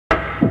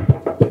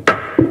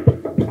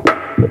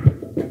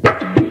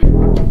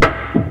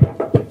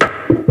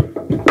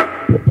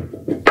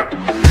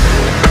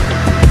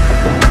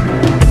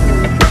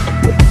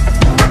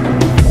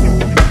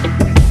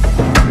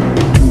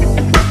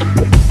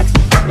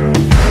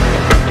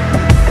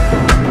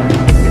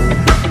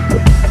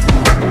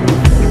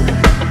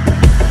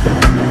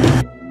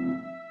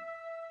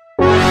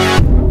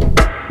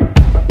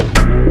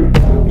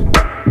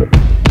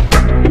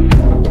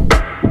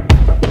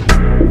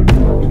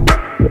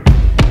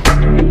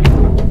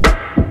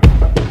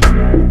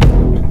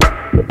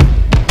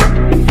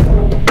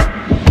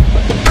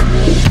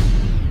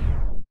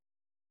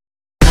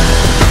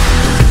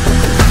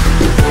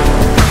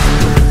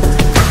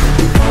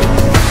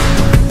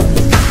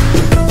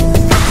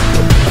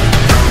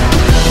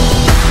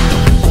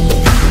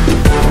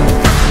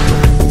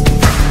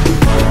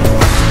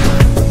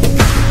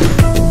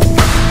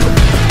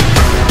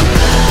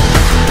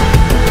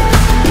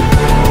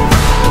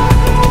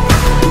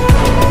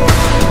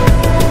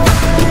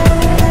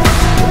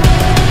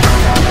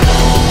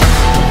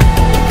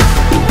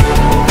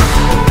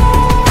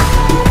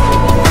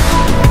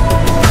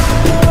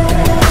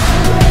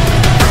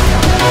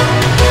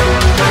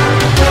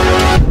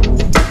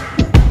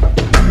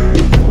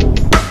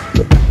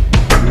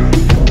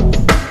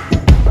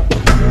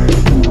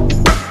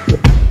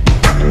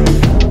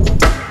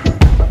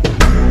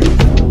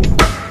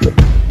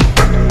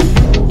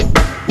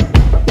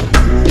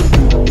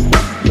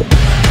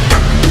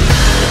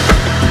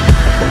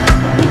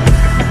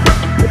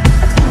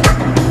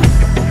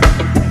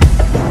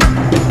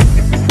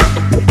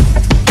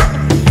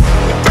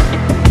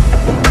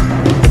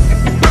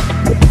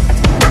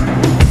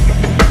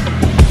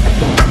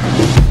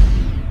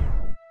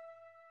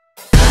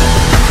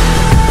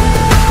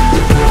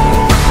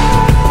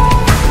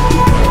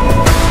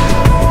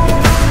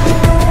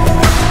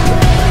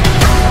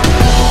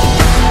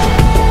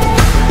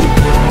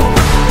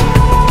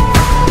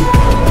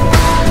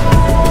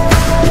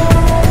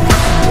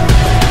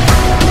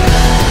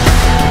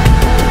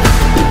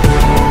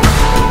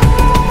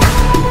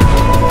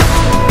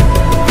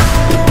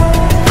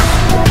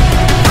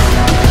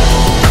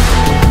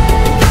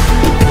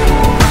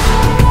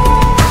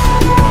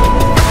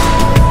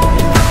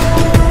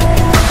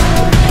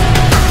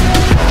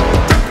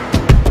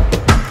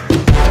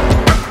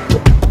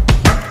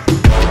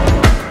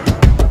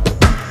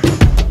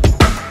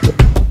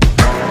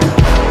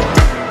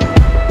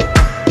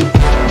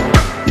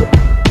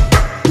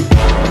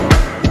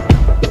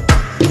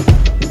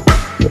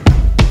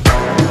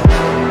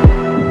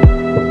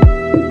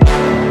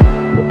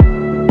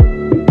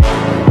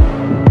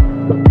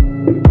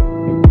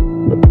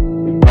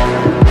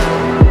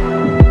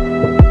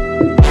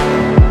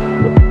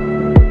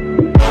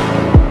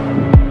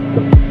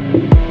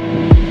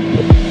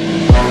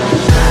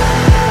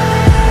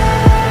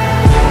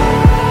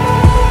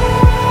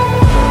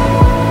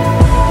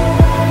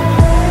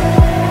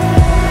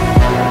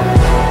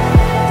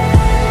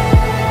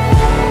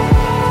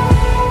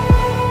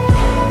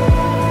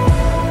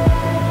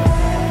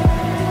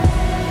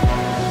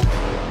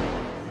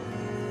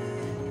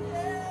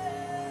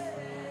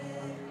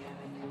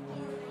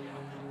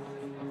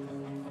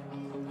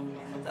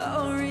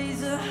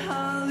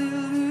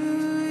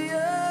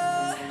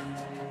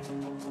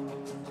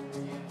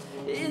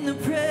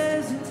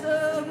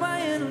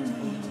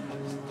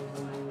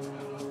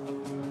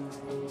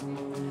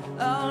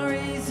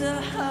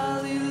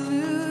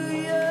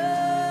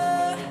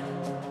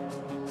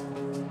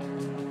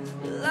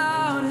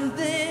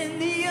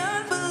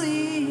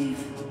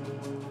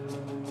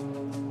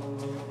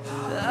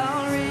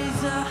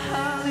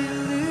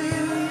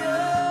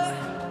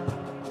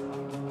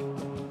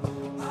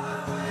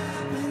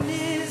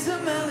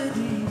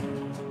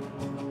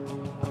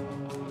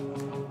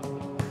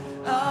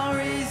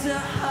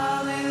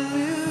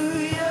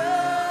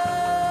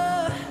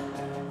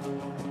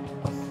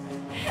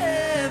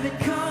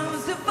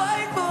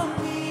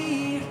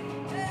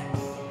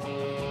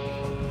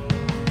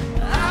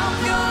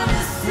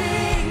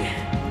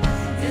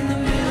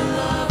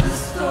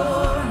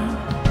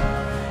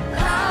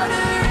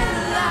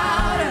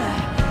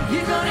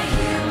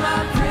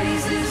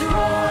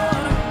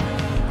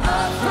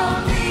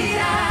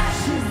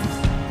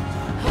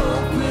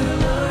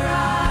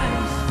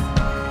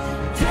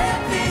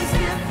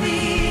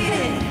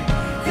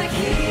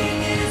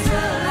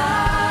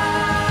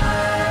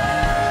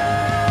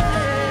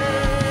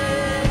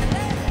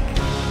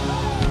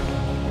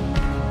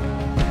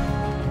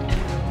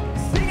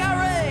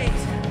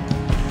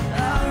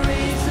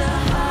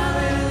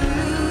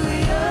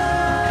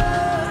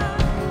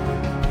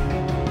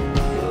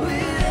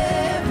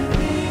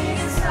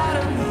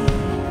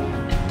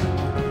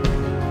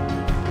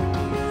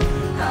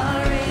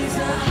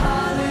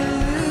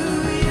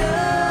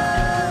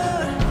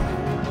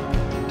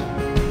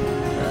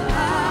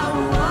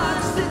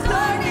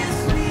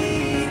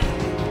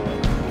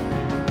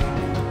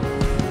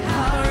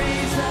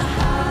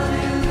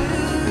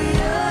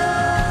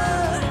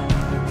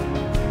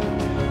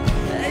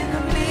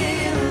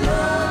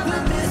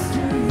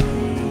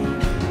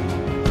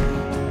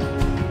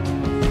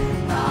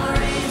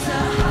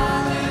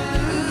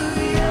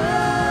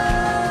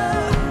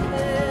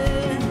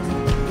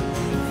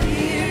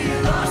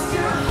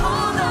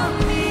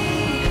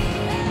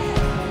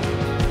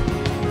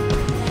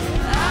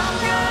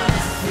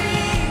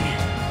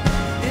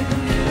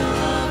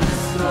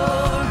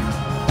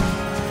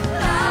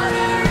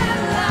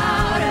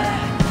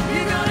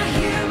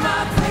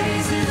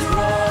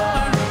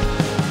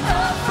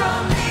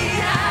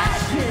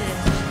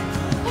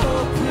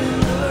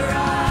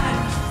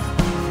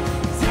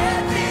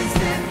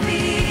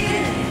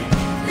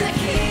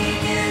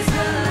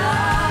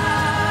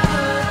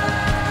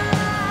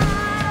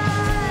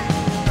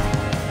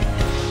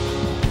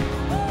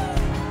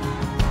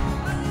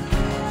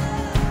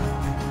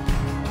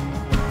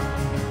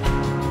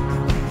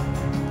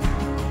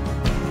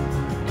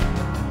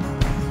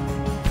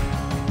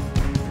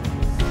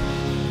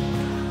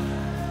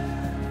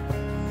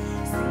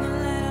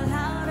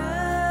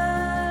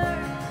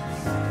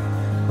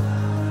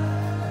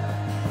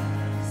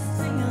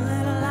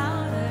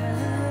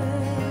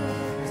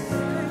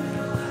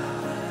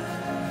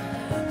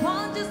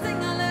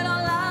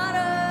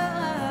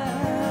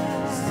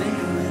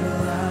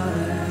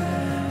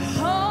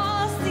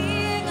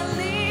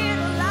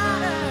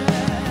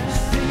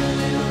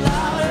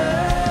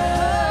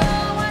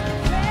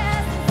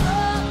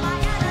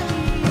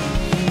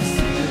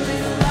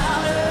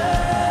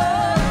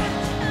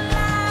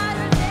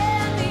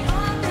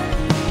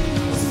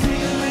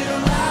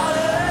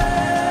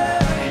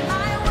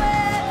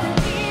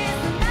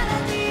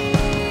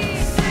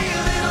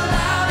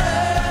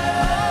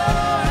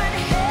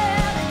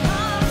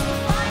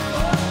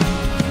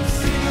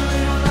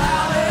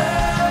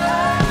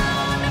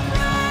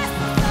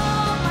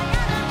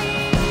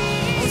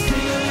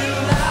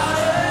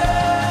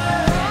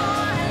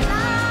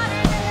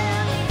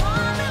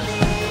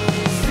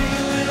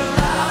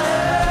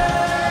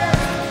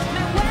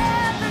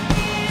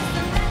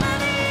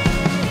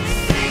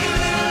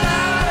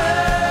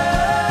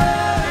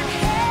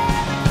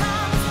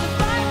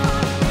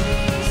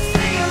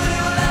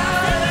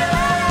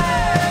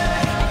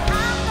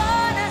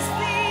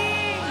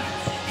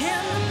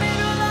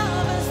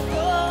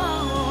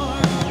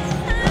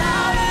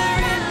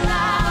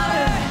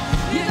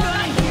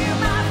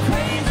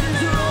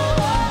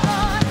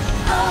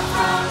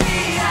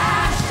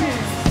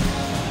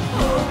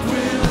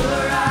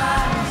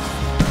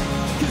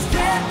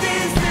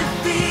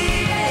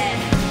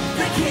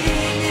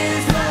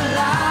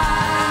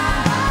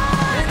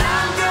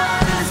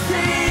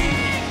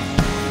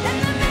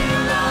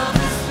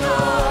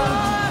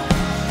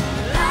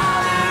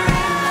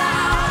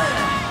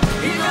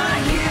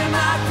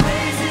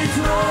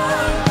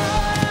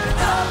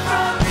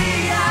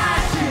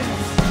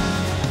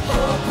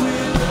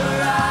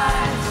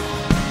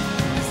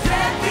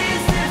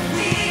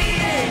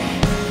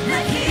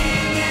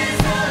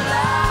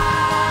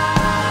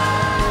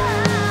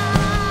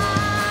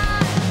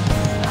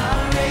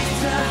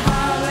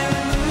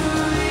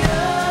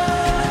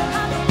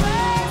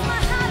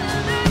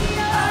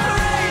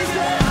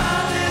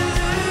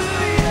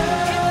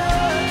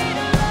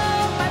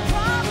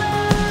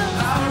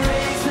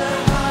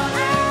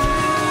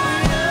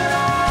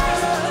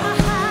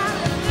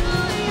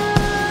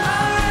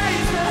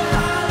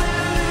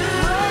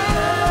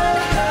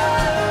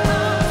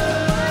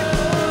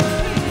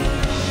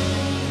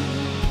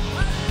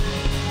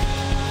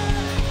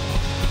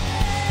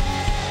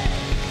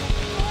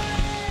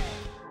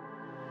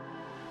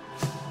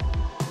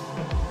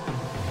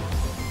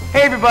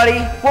Hey everybody,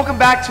 welcome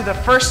back to the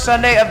first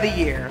Sunday of the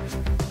year.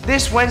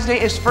 This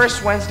Wednesday is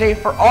First Wednesday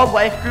for all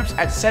life groups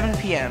at 7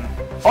 p.m.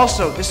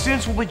 Also, the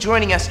students will be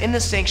joining us in the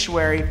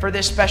sanctuary for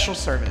this special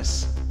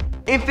service.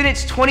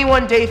 Infinite's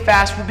 21-day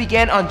fast will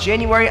begin on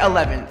January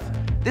 11th.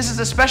 This is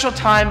a special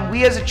time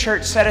we as a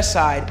church set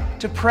aside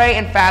to pray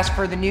and fast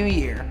for the new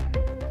year.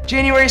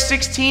 January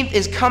 16th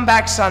is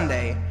Comeback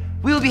Sunday.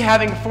 We will be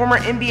having former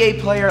NBA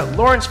player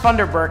Lawrence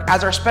Funderburk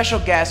as our special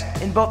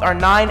guest in both our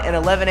 9 and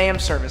 11 a.m.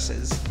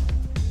 services.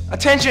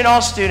 Attention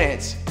all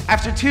students,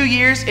 after 2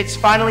 years, it's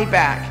finally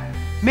back.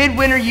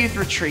 Midwinter Youth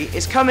Retreat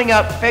is coming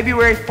up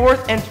February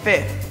 4th and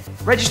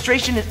 5th.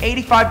 Registration is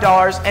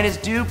 $85 and is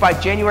due by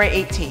January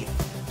 18th.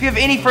 If you have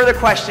any further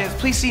questions,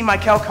 please see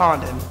Michael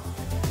Condon.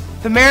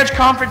 The Marriage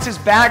Conference is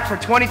back for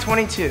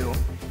 2022.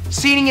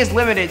 Seating is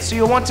limited, so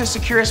you'll want to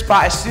secure a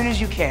spot as soon as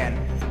you can.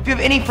 If you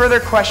have any further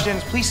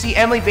questions, please see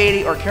Emily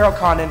Beatty or Carol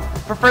Condon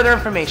for further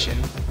information.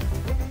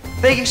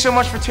 Thank you so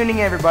much for tuning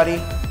in,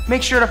 everybody.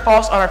 Make sure to follow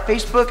us on our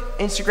Facebook,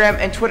 Instagram,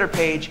 and Twitter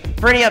page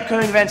for any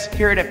upcoming events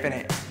here at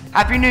Infinite.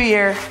 Happy New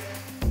Year!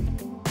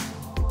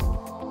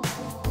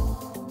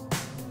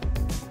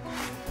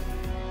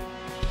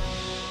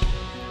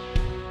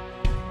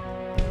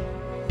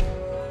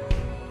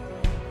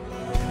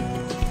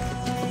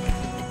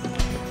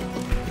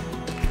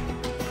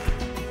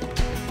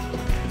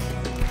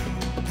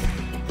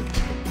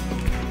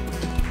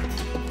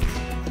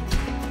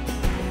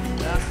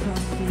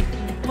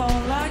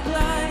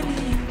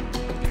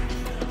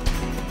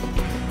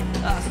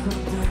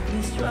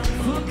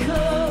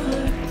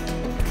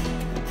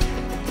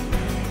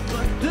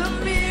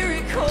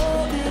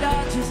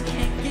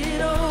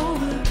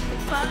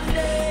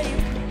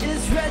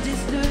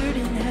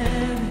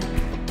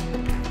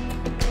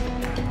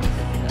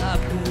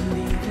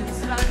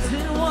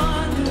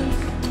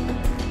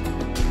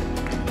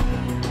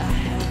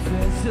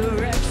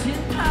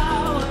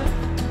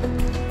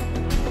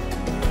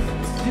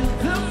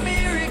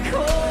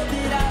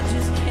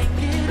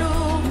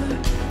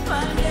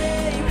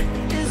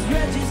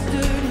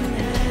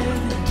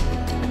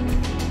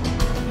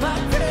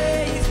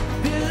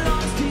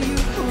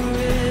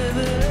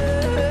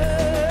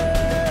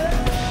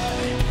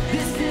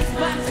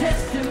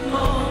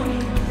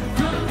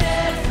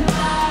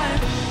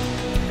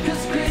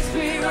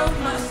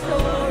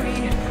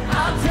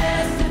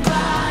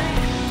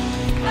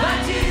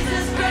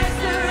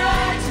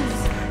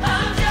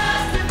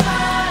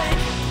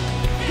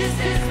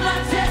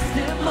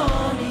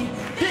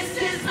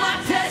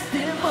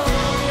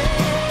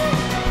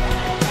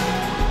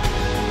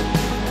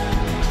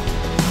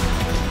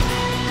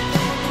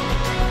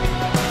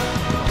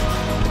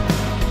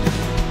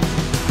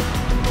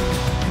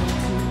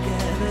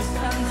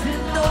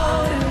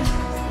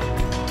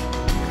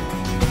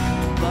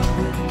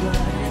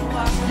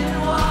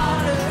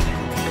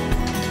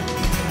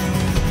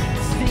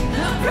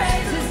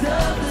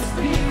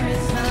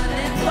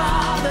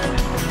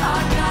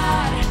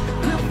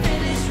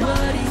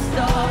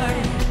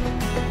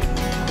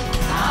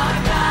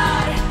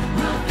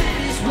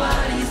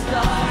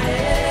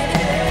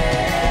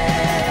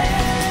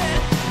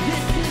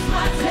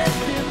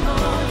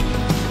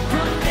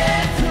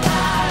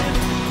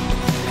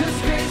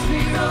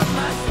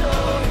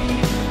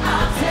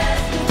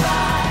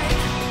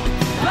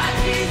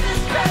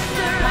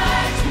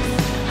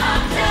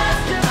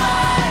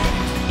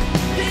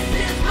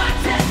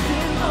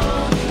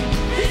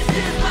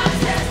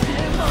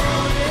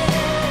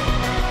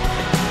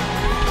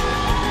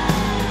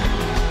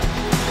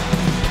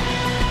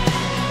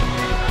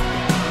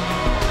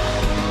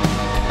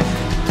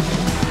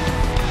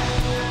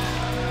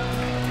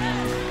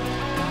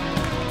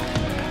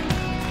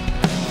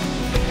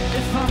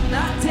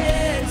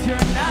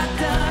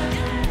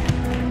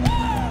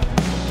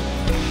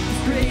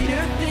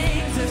 Greater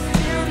things are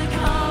still to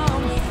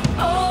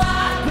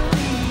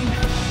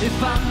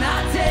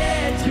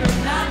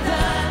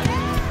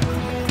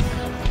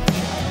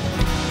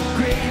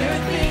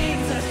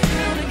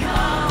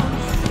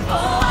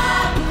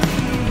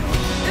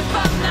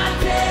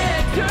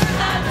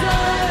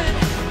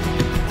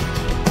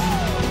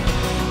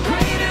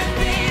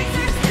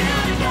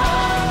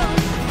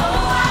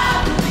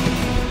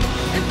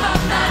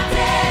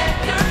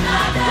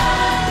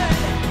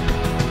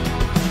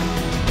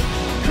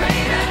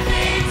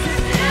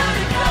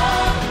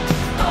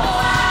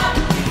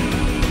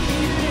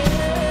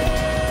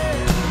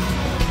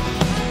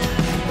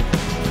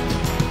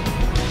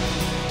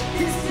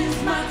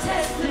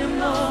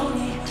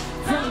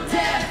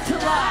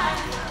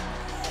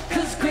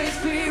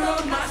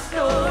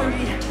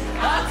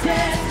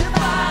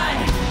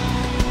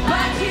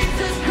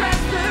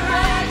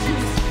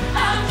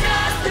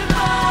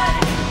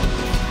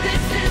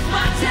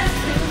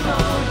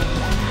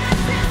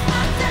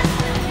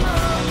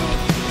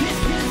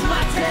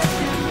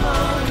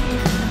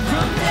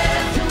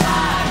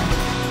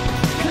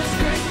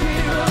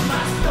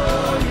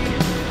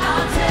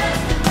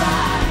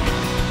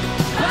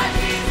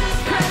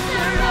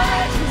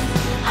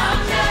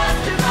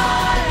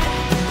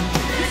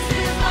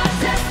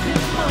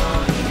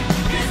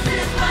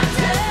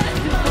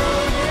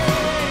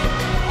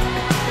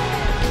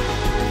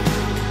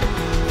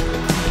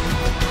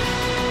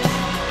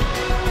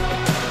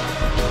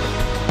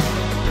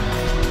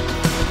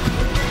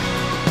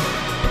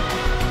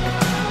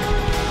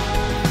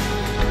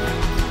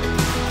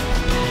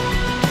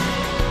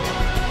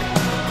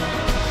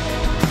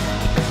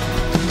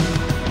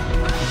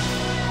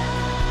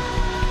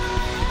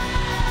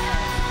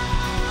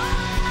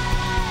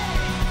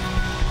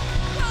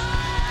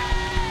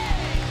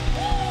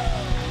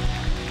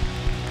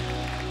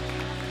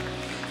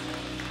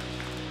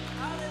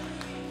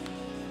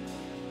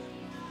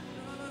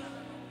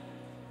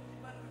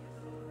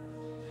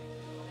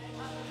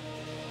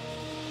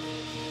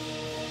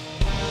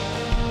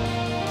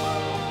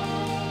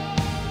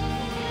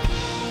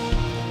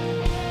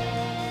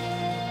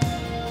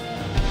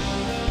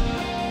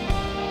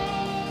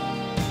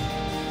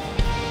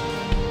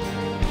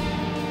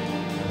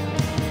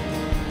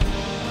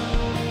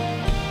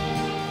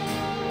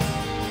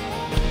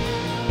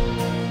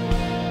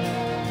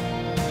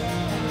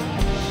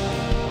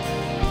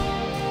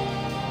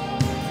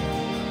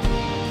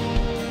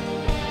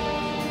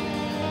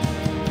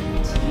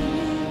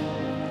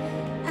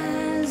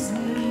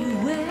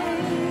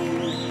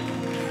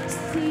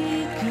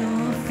seek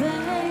your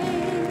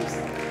face.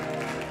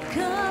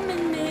 Come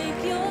and make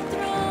your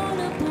throne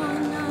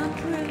upon our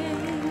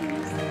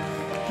praise.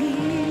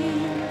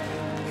 Here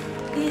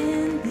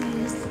in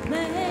this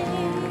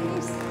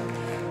place,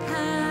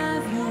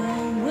 have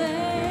your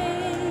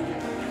way.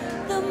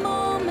 The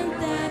moment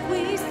that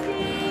we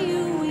see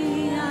you,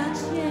 we are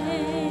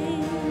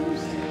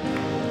changed.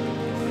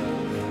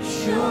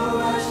 Show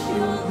us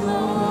your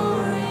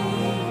glory.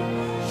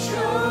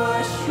 Show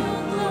us your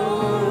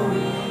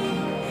glory.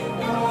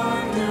 And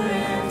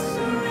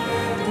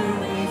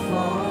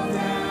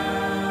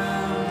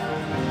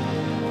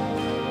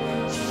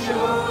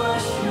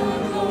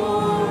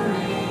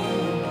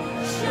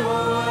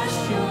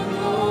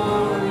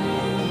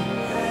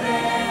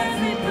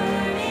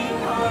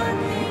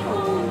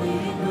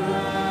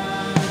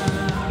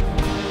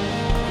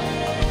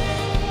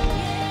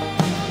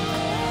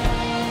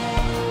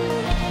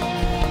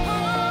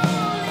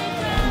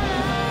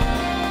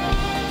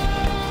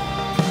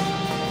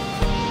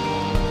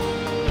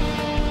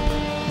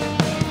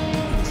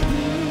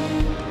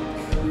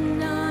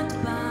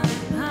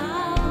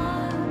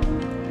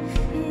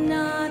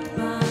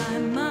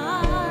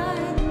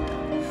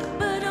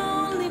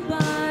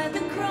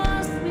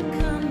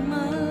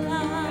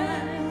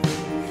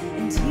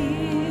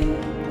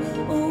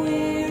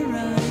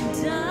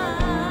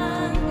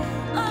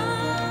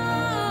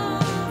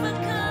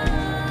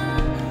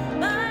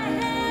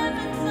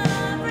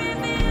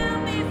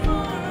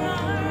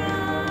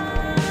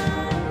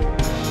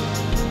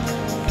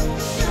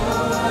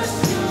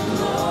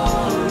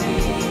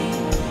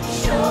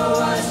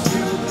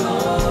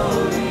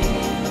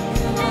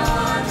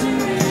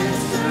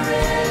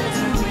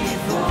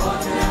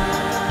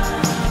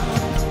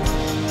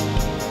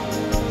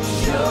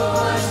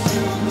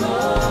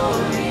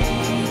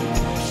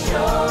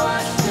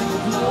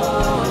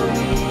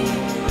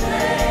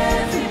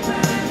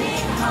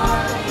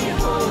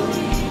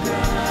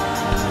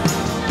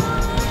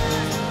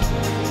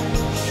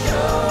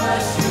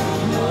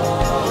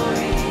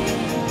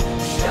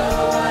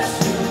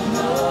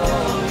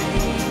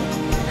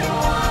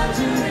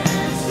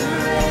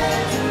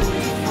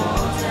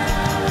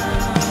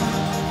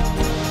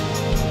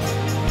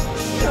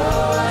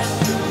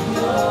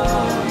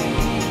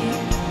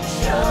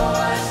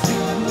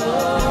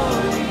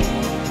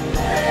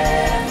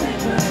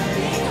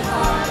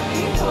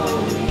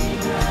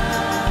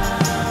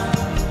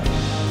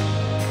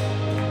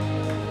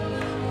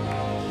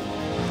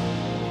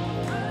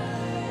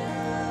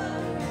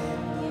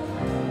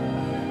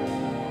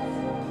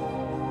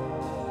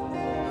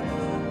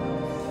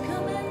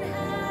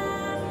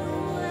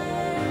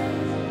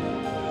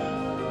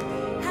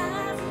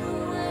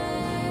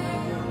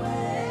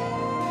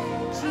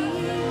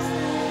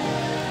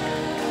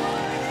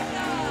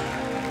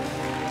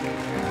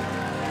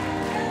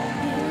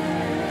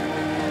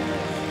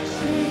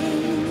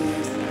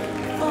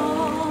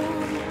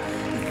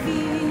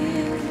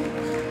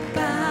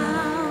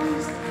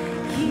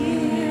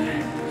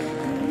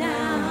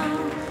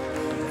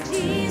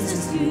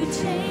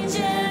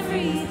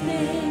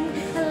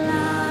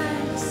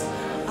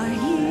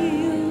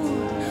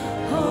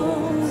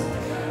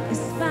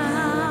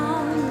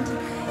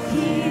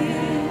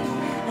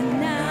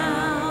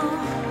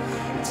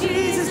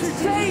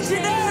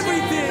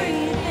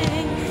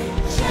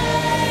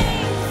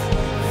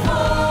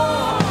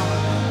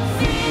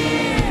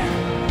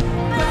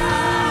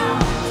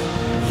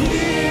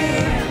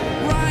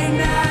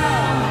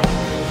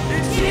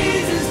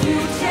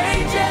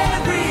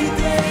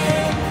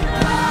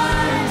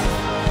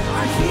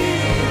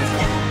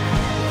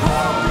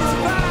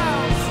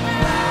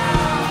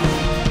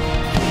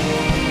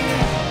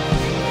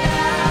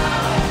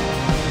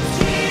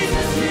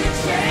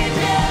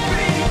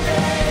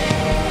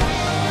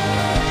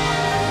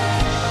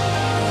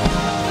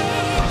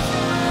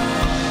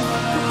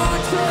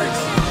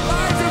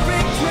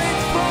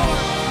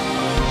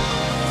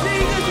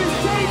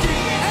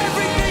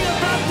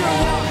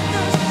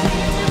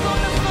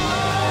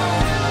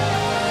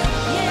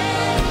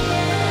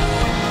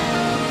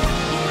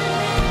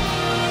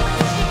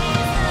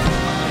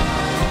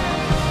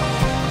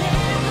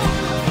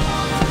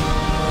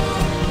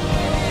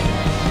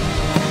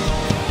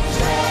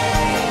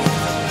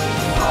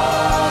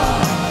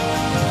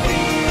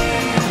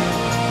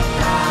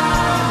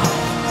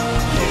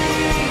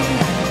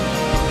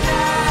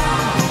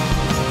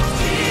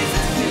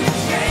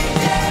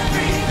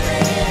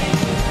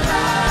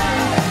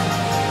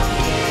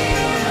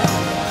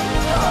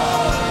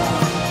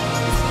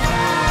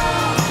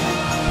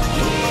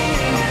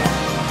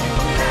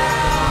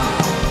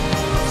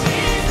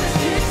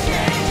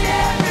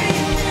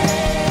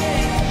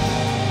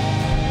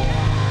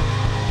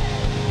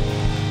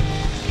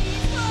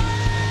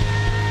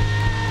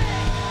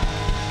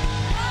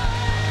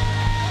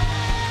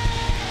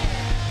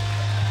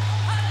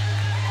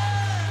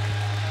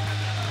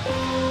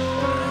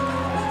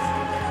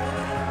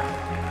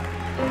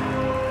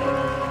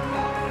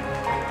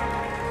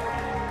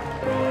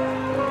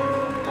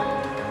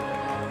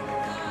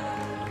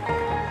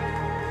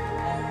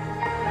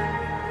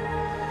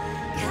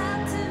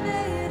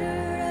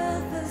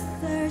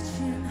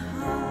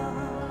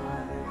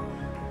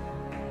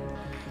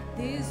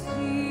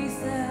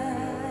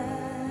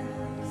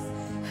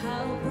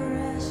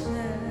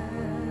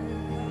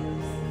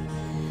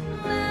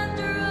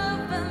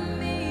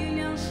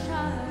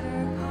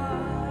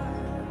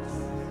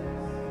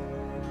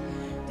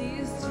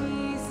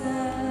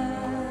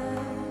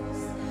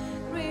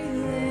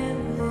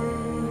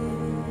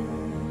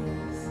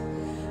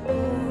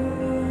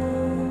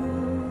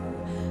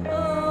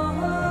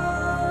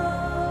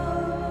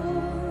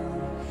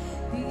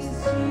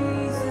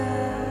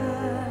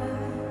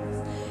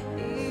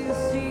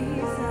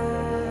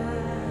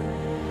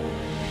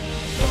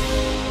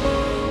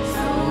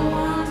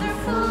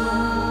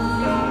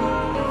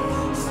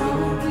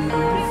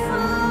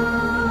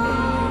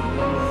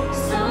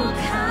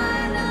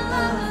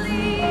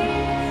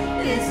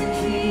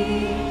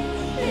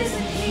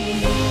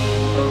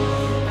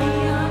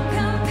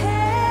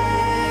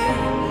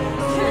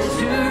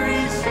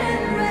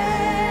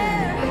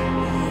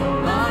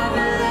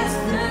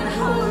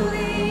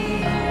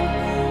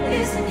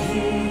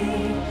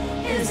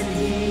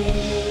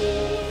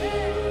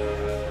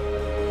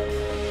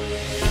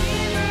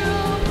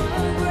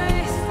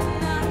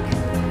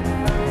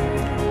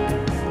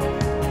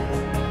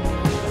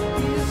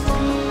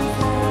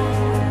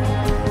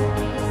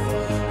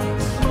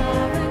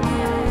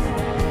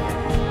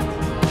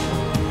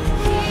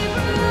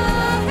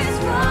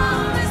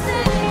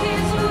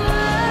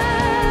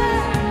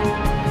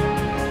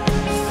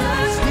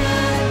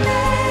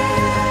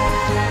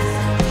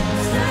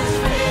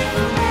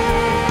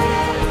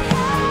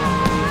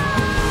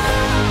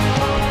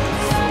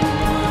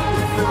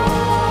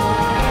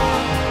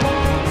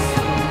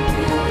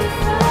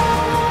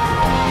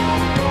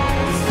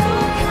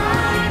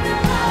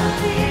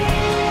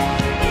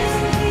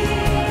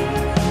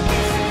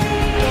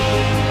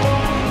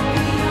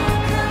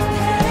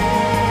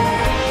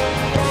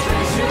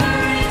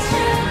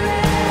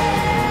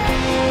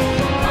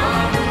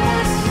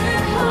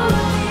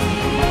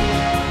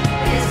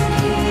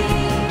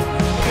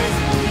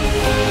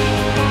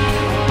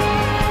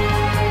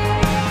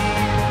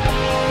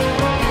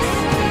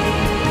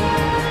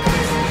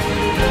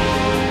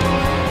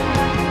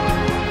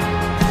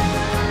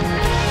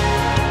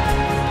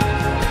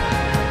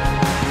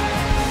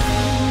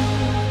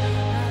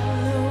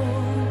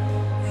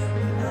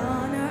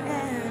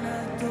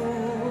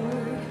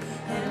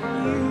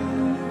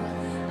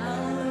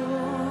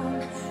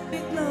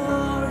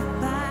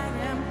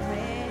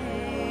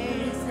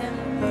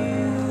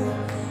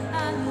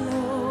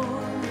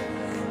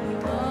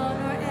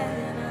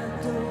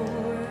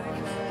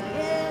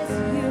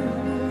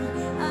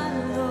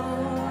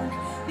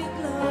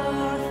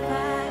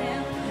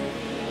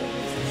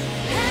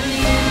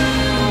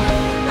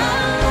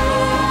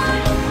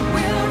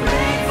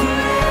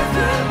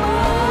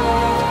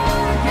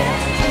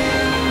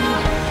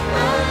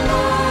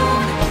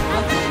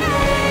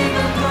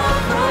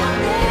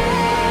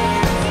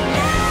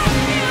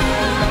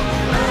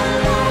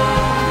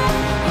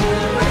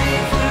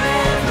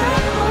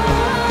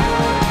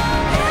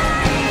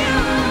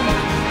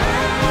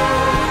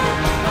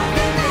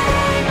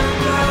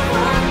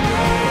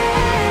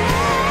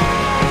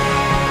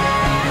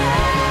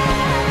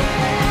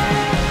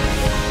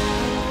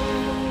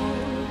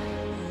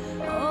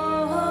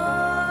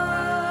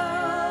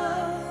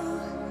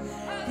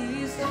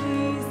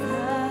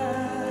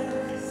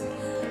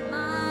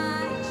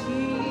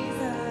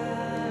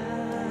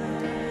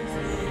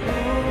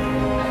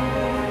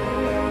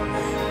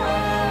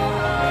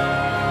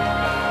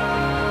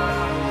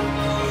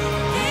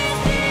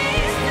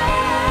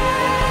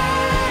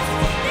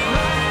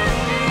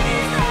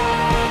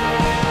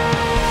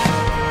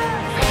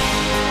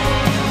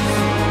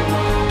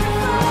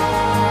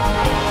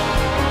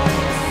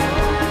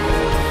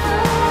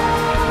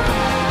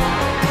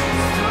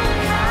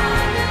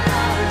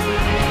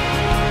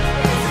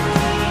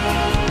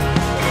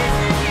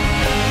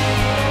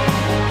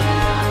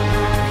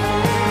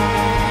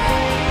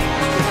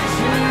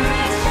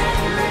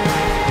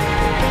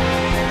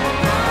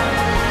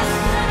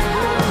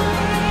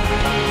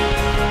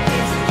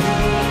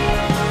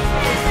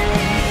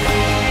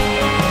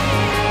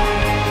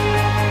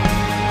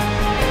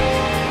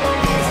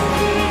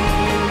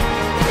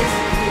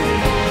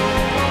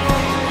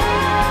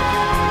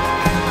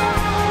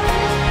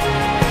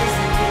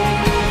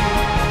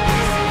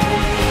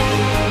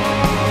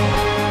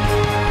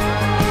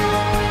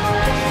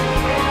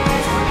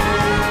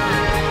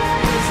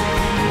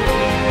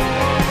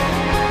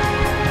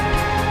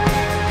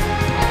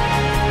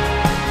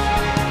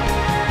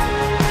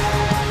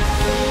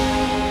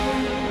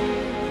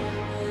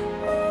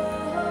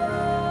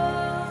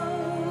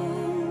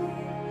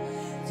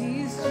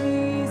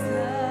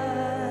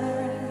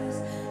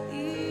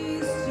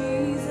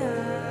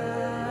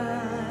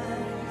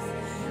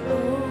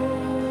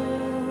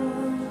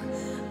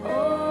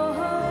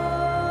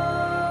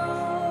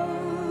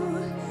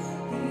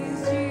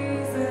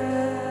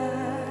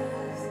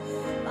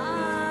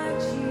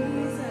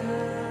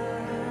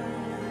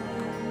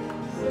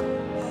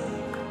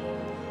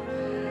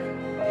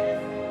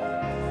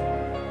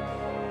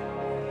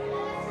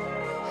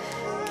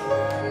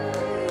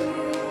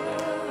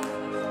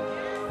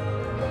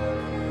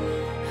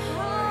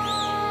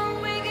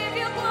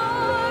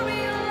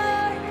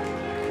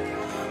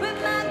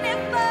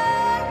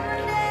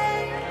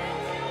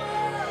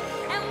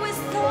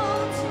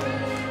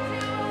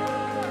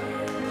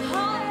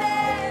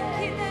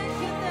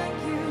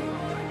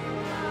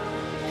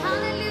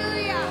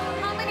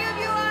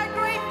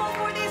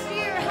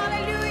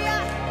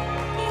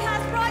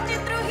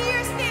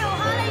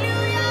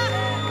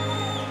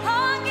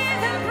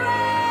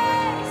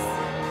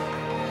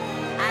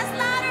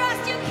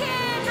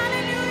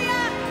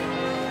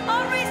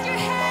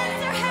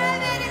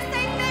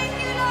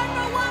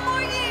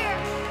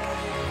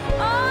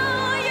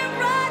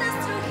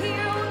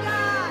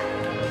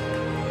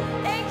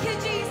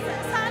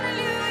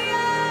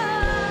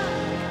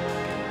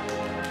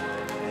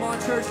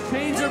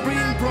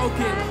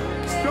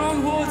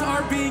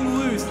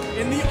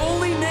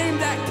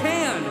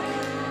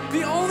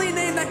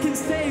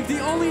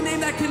only name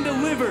that can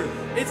deliver.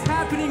 It's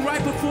happening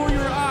right before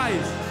your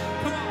eyes.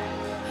 Come on.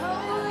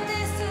 Oh,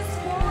 this is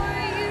for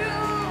you.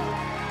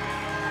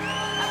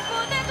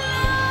 For the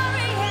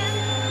glory and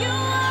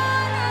your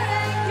honor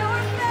and your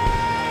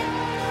fame.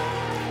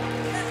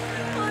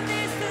 Oh,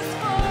 this is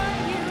for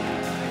you.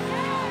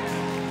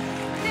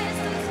 This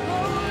is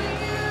for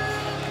you.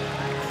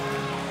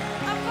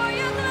 For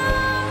your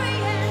glory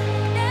and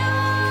the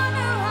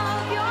honor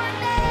of your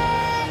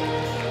name.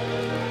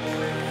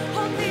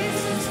 Oh, this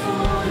is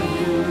for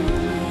you.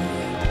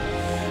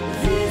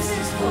 This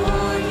is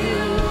for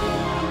you.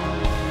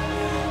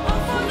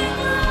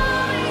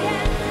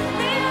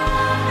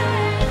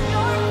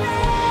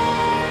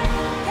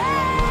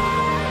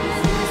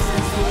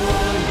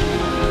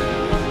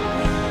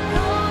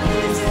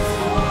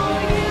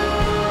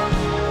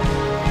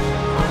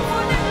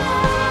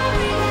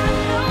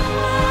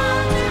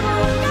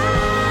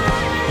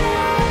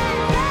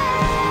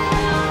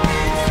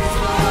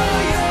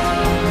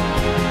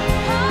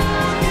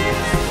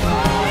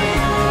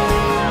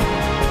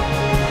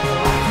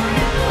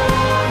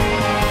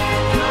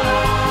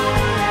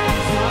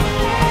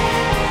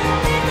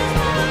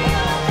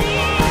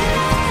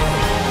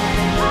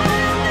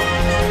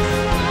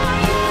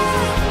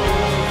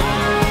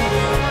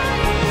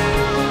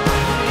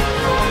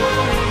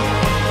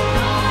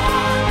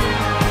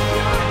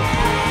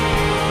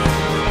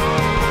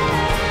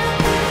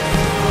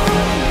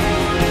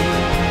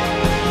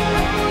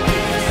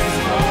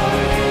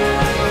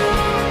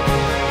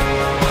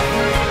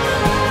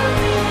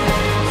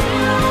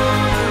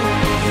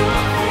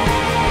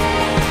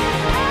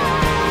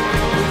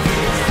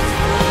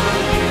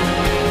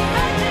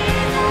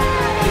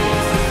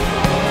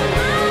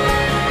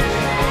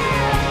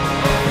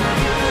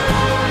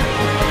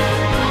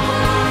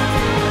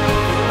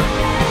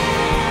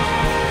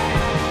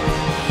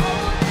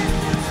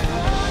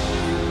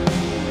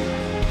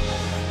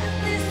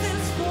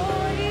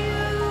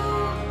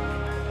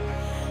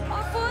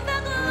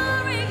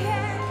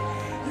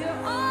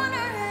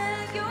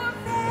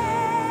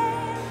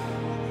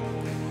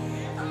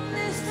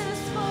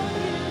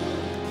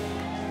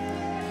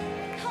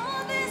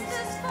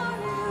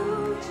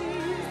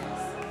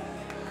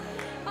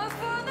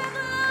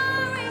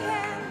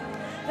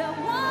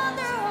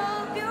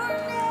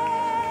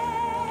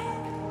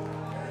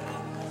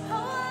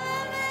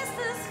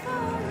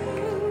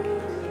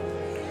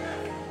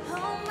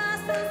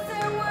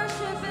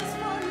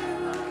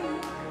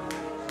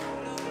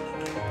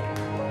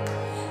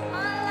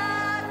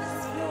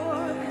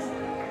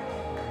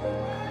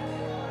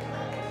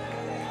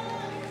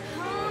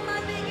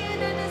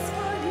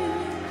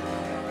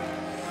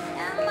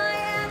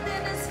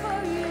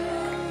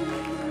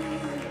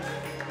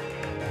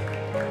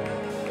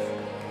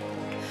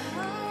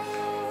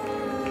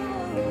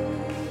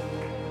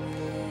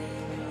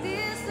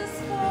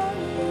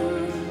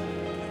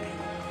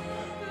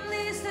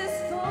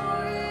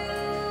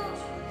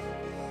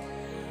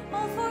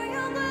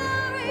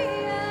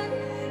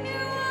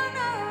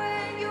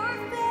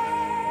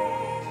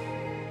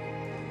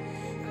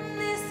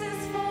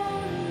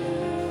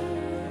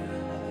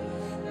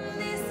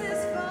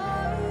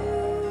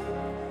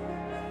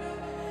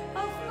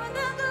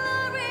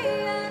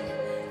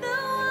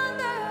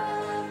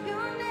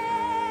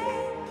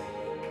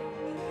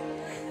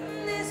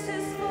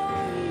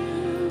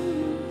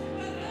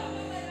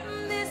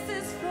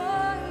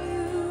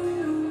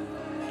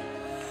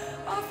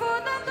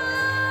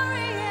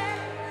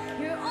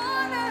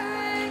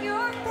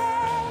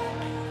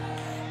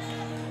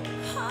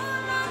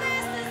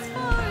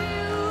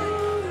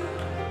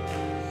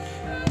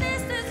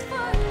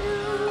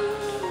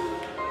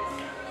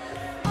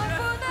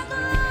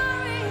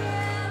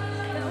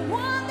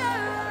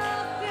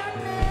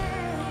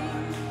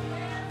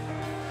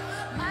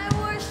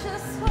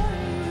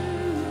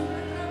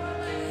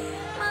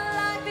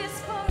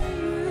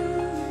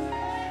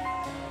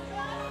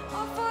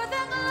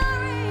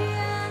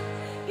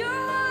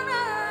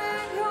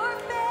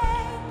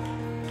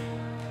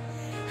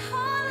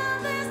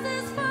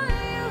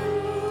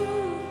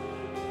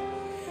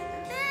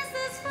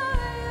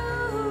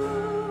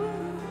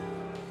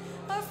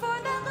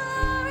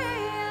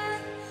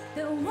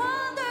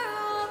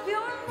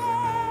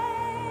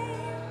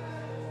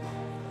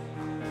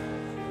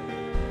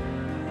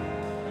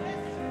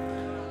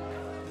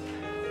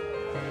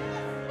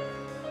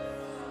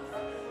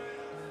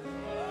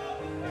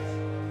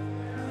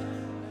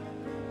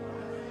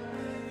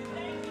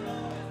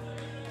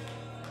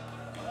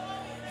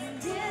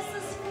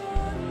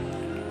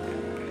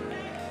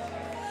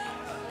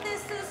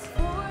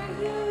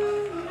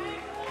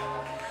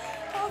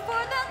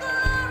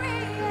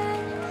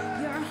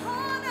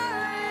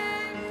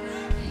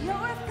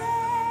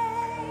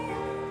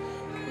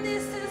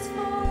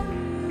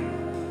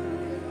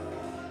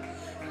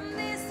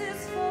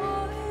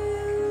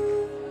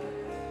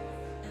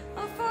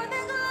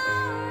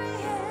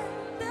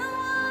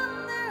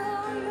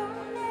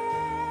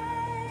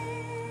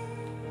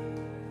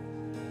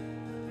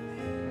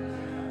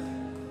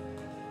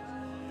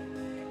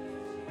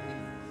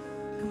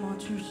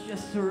 church,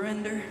 just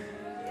surrender.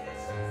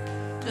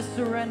 Just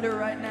surrender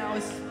right now.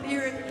 His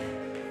Spirit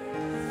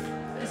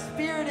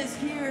is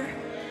here.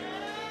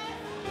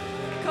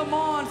 Come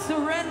on,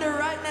 surrender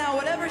right now.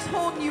 Whatever's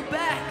holding you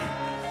back,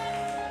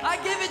 I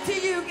give it to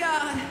you,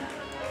 God.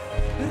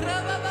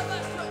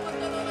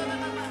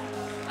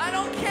 I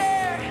don't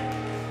care.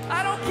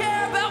 I don't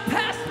care about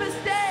past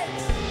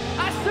mistakes.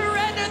 I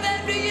surrender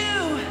them to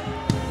you.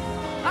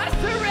 I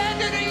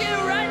surrender to you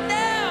right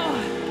now.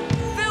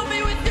 Fill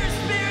me with your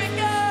Spirit,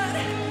 God.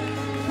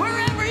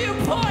 Wherever you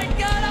point,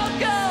 God, I'll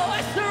go.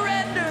 I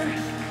surrender.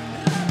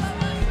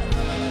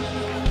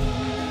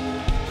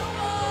 Come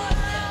on,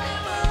 lift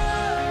him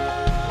up.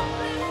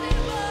 Lift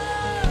him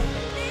up.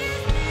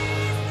 This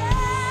Jesus.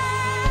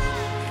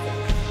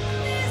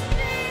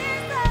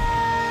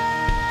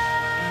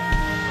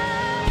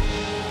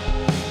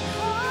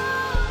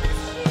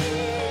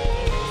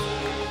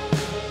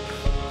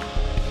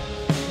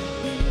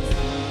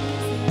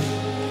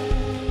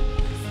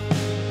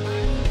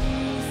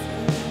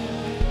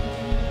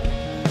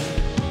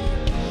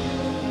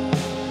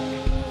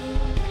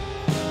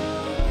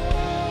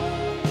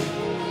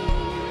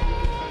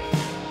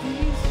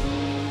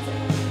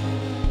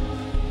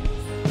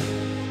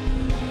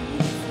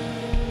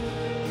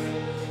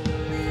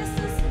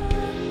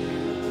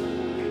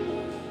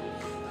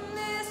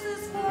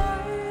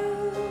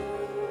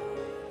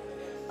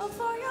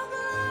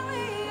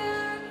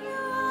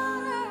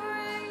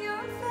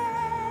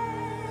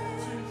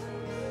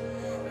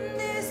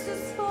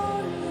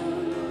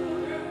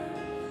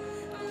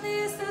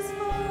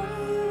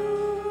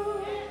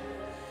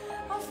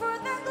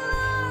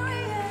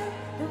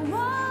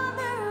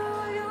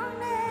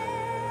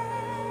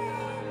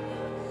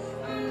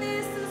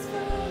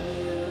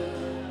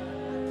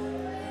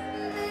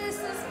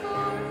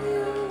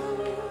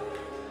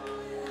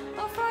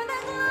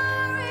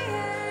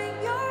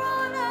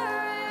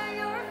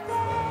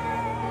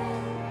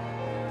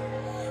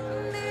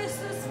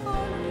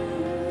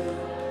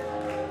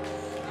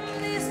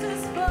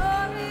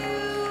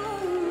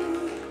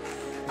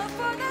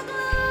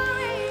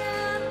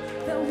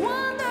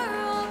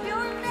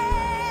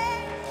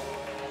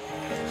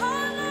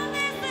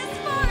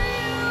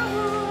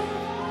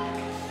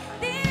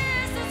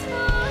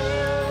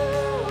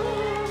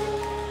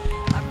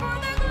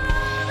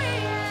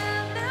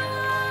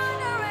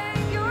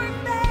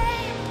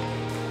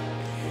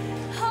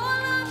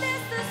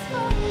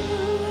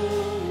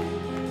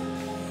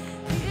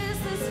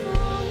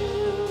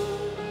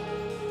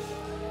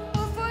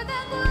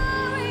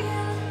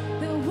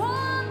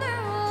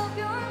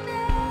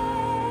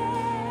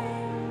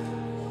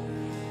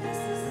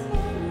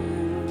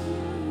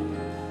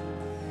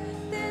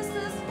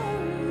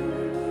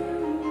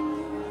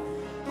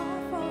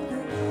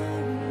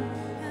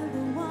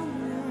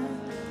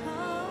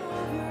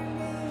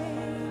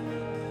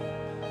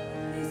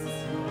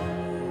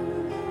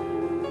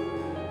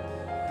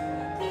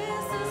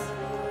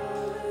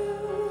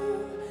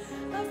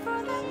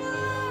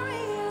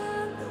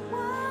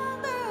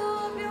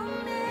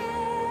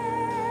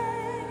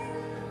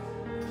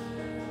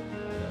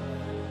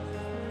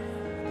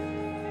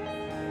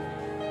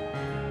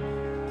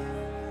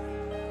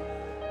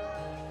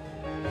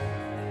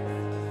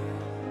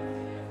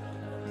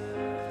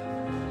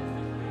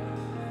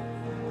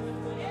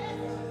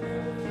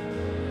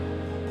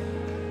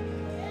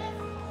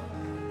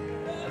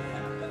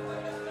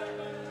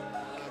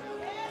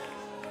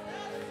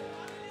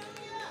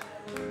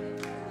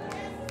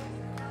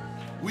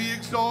 We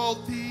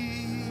exalt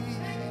thee.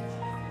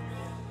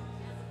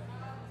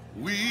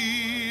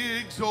 We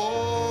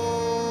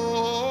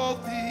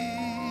exalt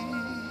thee.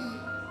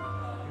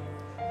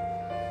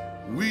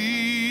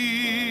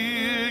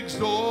 We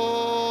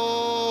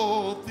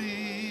exalt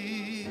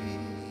thee.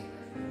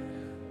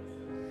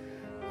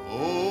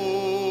 Oh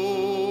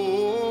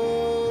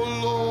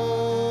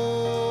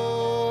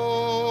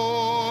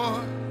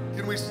Lord.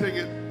 Can we sing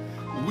it?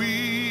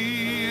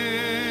 We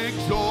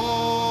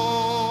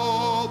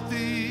exalt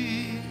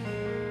thee.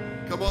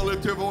 Come on,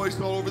 lift your voice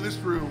all over this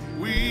room.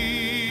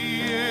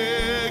 We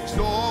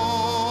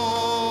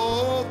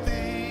exalt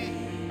thee.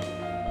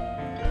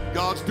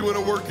 God's doing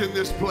a work in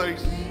this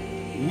place.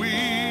 We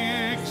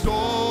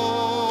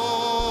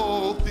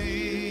exalt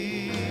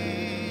thee.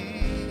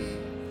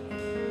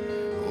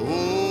 Oh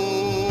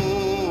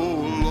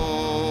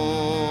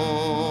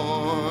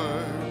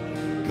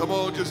Lord. Come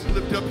on, just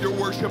lift up your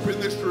worship in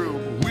this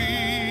room.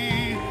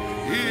 We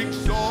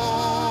exalt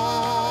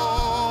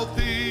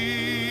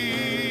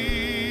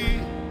thee.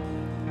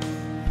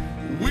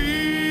 We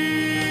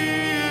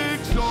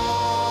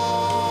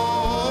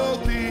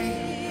exalt thee.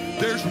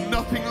 There's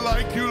nothing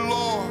like you,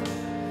 Lord.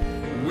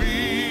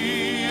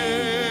 We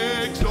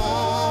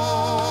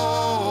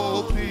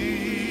exalt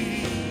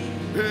thee.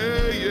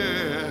 Hey,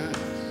 yes.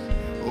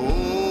 Oh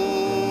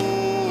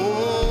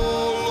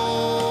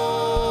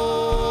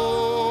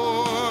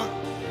Lord.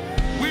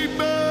 We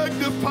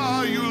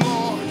magnify you,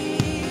 Lord.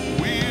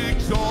 We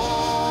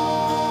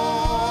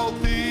exalt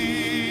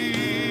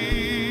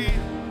thee.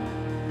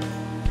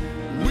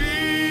 We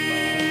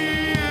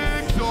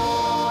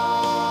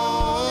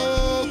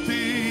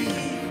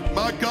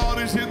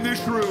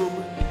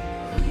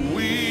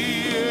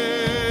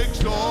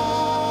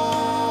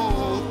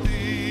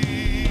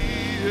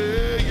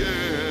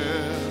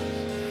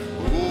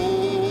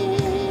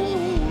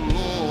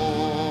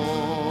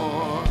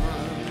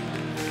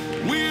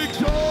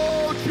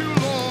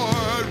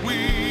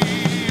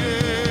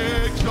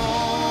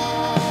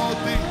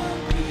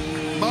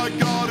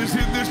God is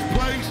in this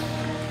place.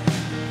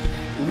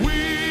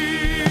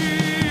 We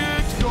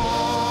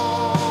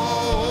exalt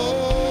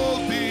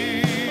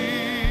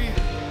thee.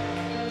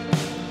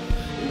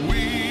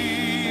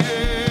 We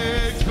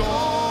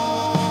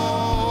exalt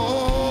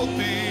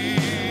thee.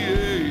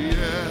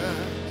 Yes.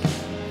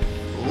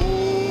 Oh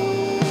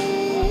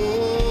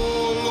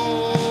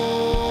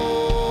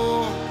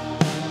Lord,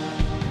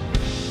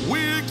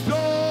 we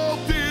exalt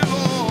thee,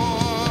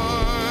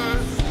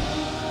 Lord.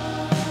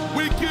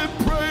 We give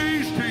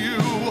praise to you.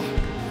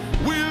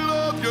 We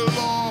love you,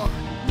 Lord.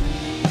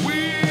 We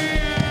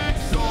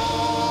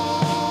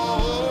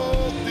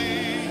exalt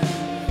thee.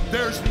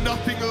 There's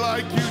nothing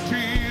like you,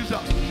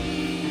 Jesus.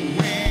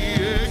 We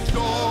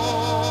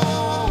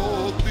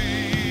exalt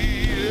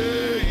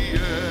thee.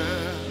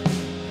 Yeah.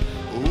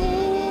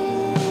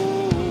 Oh,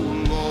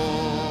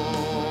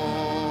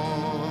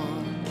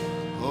 Lord.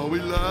 Oh, we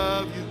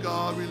love you,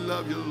 God. We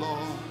love you,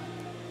 Lord.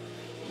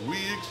 We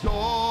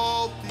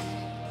exalt thee.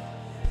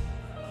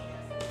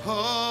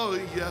 Oh,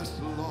 yes,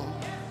 Lord.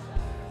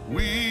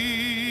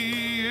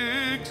 We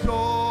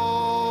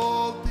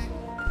exalt thee.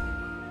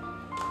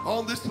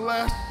 On this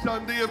last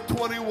Sunday of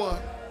 21,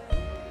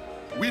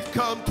 we've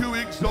come to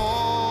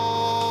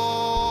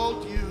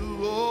exalt you,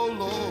 oh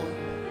Lord.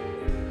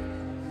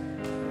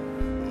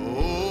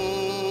 Oh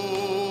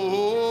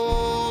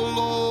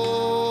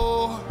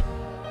Lord,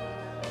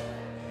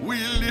 we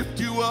lift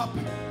you up.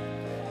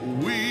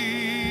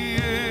 We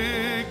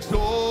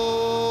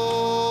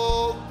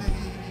exalt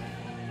thee.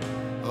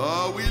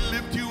 Oh, we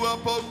lift you up,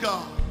 oh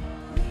God.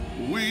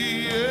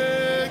 We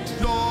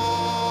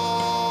exalt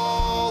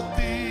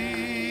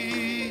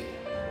thee.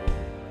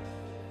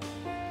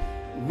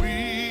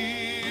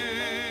 We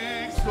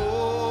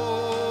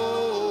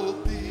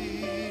exalt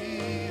thee.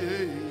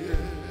 Yes.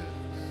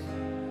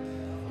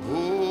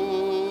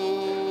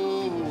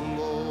 Oh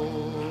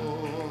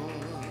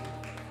Lord.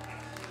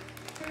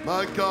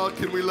 My God,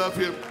 can we love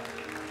him?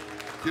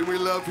 Can we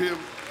love him?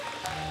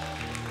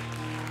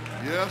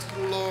 Yes,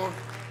 Lord.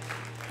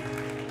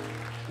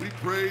 We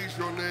praise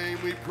your name.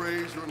 We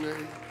praise your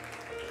name.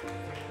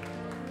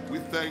 We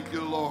thank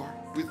you, Lord.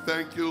 We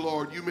thank you,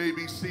 Lord. You may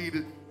be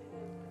seated.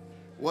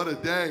 What a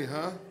day,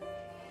 huh?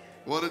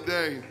 What a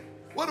day.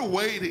 What a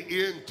way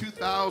to end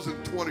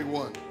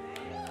 2021.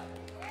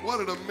 What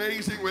an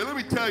amazing way. Let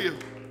me tell you,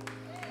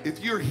 if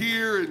you're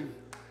here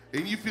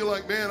and you feel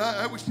like, man,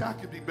 I wish I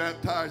could be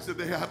baptized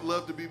today. I'd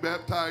love to be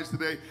baptized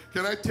today.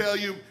 Can I tell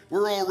you,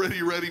 we're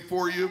already ready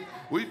for you.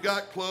 We've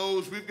got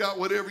clothes. We've got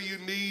whatever you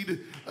need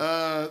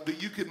that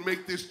you can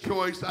make this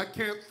choice. I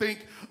can't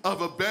think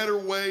of a better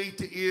way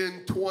to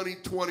end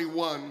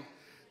 2021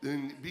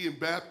 than being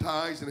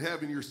baptized and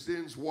having your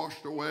sins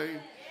washed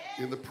away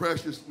in the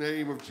precious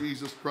name of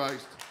Jesus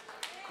Christ.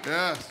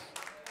 Yes.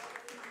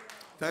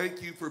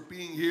 Thank you for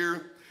being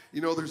here.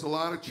 You know, there's a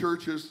lot of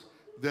churches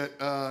that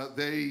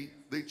they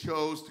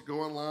chose to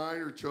go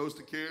online or chose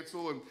to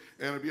cancel. And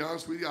to be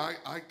honest with you,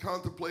 I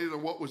contemplated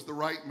on what was the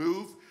right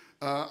move.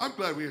 I'm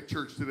glad we had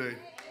church today.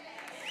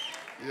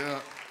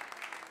 Yeah.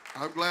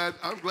 I'm glad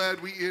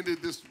we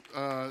ended this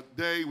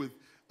day with,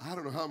 I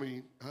don't know how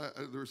many,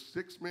 there were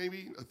 6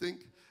 maybe, I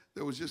think,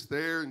 that was just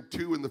there, and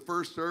 2 in the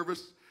first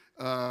service.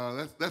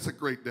 That's a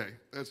great day.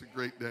 That's a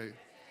great day.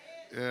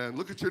 And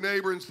look at your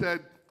neighbor and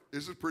said,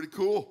 this is pretty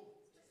cool.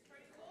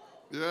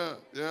 Yeah,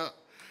 yeah.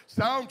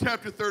 Psalm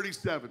chapter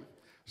 37.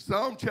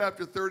 Psalm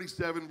chapter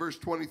 37, verse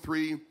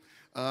 23,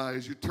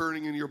 as you're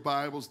turning in your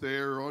Bibles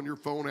there or on your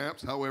phone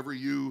apps, however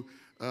you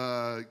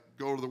go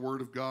to the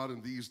Word of God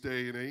in this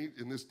day and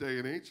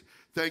age.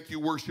 Thank you,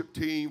 worship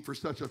team, for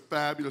such a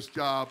fabulous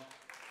job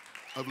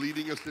of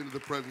leading us into the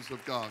presence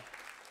of God.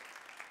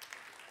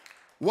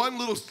 One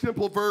little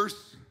simple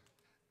verse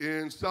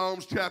in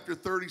Psalms chapter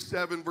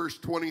 37, verse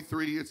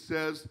 23, it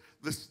says,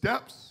 the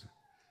steps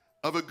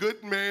of a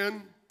good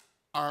man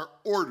are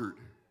ordered.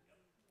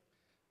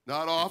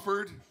 Not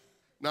offered,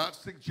 not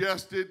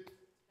suggested,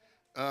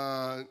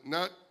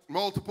 not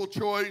multiple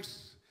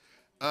choice,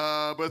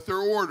 but they're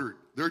ordered.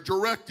 They're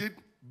directed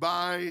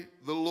by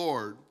the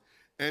Lord,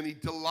 and he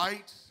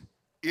delights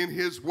in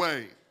his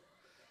way.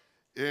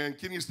 And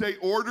can you say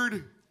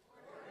ordered?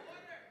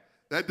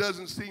 That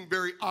doesn't seem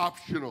very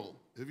optional.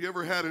 Have you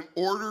ever had an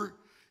order?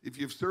 If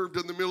you've served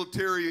in the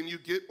military and you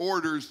get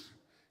orders,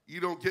 you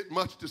don't get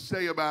much to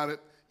say about it.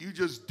 You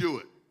just do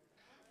it.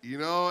 You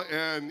know,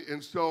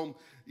 and so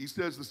he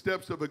says the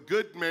steps of a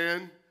good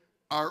man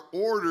are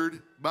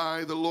ordered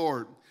by the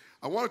Lord.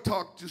 I want to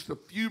talk just a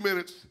few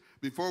minutes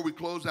before we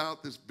close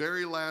out this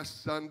very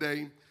last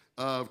Sunday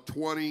of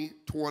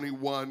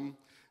 2021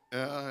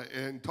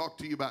 and talk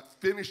to you about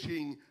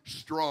finishing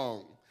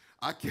strong.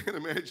 I can't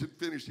imagine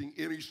finishing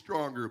any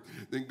stronger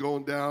than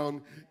going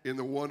down in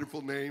the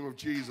wonderful name of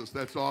Jesus.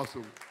 That's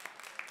awesome.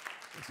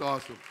 That's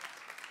awesome.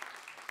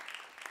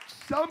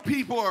 Some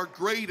people are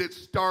great at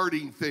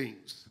starting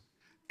things.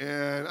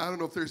 And I don't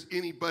know if there's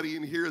anybody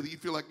in here that you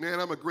feel like,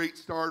 man, I'm a great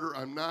starter.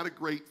 I'm not a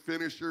great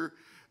finisher.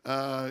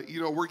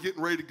 You know, we're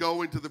getting ready to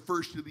go into the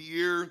first of the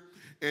year.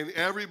 and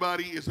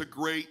everybody is a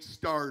great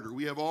starter.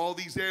 We have all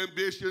these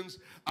ambitions.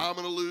 I'm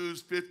going to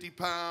lose 50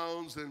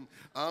 pounds, and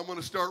I'm going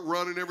to start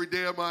running every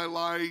day of my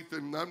life,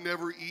 and I'm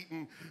never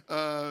eating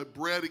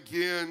bread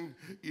again,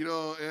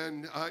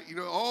 and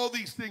all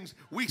these things.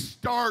 We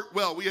start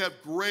well. We have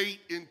great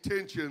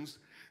intentions,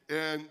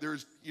 and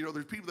there's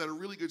people that are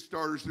really good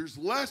starters. There's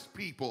less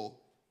people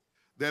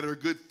that are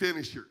good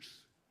finishers.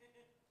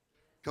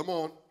 Come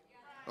on.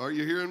 Are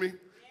you hearing me?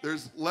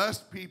 There's less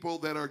people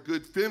that are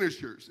good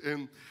finishers.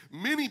 And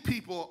many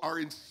people are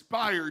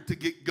inspired to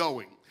get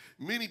going.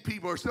 Many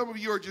people, or some of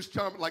you are just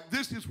telling me, like,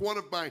 this is one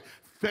of my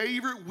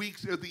favorite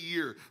weeks of the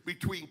year,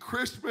 between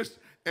Christmas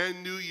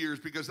and New Year's,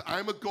 because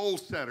I'm a goal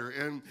setter.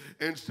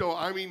 And so,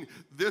 I mean,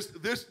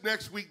 this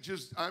next week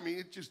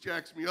it just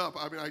jacks me up.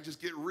 I mean, I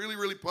just get really,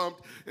 really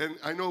pumped. And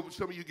I know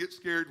some of you get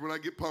scared when I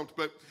get pumped,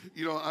 but,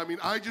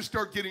 I just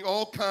start getting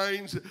all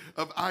kinds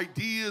of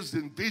ideas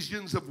and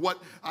visions of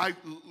what I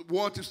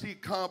want to see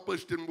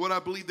accomplished and what I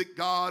believe that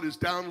God is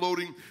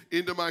downloading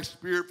into my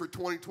spirit for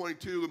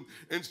 2022.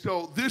 And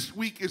so this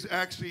week is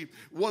actually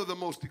one of the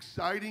most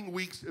exciting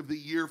weeks of the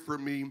year for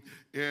me,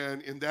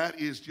 and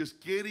that is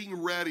just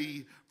getting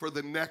ready for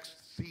the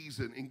next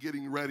season and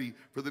getting ready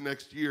for the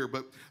next year.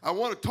 But I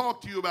want to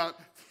talk to you about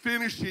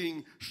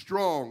finishing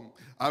strong.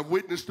 I've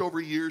witnessed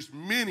over years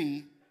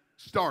many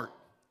start,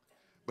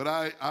 but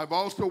I've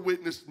also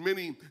witnessed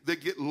many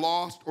that get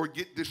lost or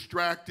get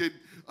distracted.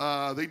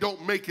 They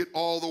don't make it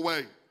all the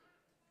way.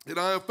 And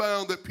I have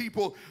found that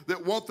people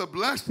that want the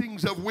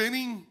blessings of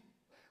winning,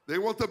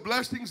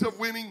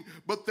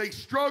 but they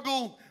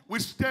struggle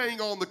with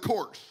staying on the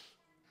course.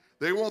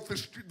 They want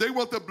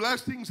the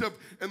blessings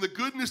and the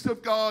goodness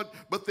of God,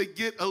 but they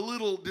get a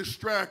little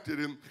distracted.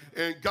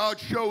 And God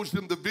shows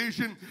them the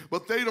vision,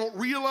 but they don't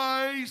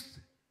realize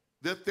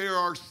that there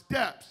are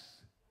steps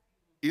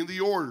in the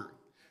order.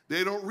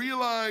 They don't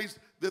realize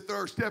that there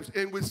are steps.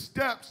 And with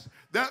steps,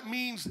 that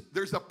means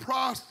there's a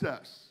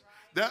process.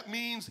 That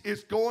means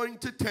it's going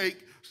to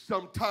take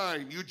some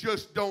time. You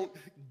just don't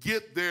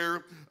get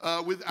there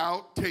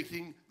without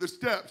taking the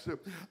steps.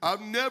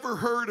 I've never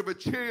heard of a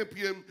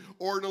champion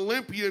or an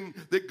Olympian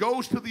that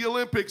goes to the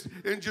Olympics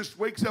and just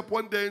wakes up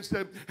one day and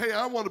said, hey,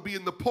 I want to be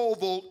in the pole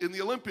vault in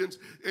the Olympians.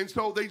 And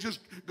so they just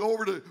go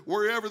over to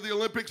wherever the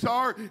Olympics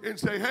are and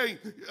say, hey,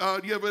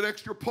 do you have an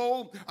extra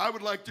pole? I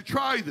would like to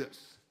try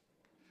this.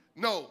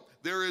 No,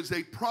 there is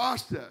a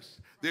process.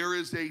 There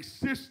is a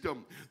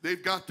system.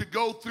 They've got to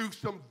go through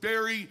some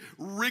very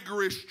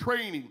rigorous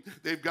training.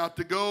 They've got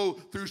to go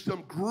through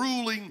some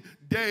grueling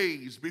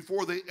days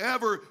before they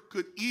ever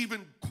could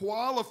even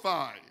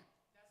qualify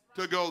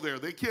to go there.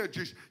 They can't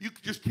you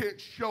just can't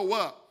show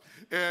up.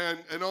 And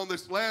on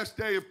this last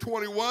day of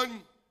 21,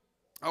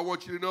 I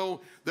want you to know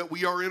that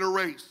we are in a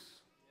race.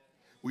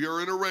 We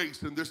are in a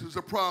race, and this is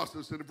a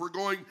process. And if we're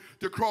going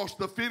to cross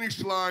the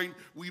finish line,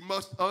 we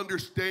must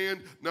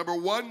understand, number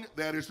one,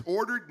 that it's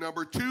ordered.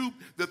 Number two,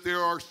 that there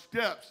are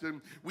steps, and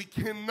we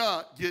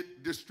cannot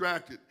get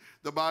distracted.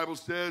 The Bible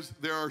says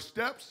there are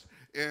steps,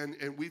 and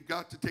we've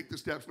got to take the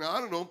steps. Now,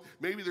 I don't know,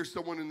 maybe there's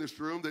someone in this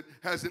room that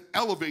has an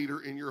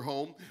elevator in your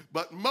home,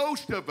 but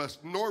most of us,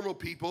 normal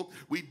people,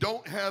 we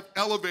don't have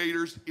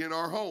elevators in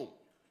our home.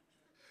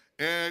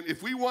 And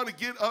if we want to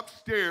get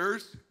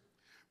upstairs,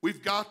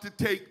 we've got to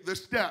take the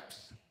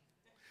steps.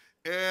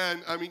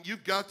 And, I mean,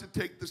 you've got to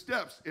take the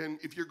steps. And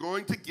if you're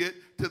going to get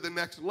to the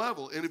next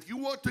level, and if you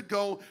want to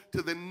go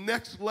to the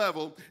next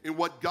level in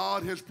what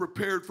God has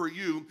prepared for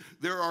you,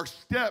 there are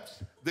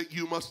steps that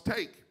you must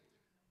take.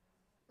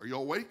 Are you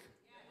all awake?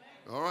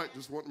 Yeah. All right,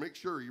 just want to make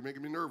sure. You're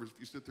making me nervous if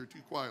you sit there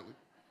too quietly.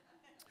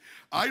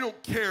 I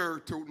don't care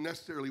to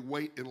necessarily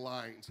wait in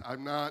lines.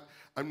 I'm not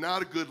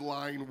a good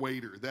line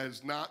waiter. That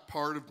is not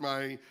part of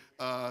my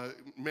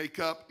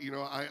makeup.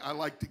 I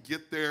like to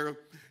get there,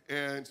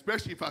 and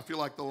especially if I feel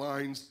like the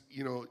lines,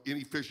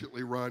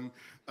 inefficiently run.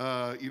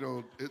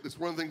 It's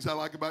one of the things I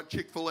like about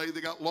Chick-fil-A. They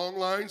got long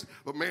lines,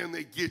 but man,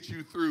 they get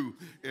you through.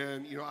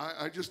 And,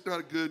 I'm just not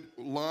a good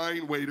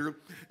line waiter.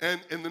 And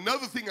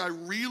another thing I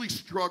really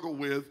struggle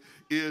with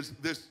is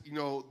this,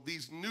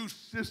 these new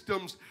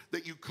systems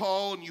that you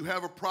call and you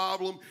have a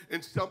problem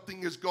and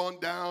something has gone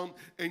down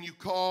and you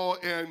call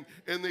and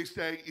they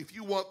say, if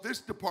you want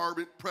this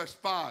department, press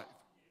 5.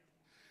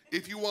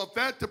 If you want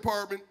that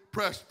department,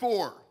 press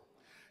 4.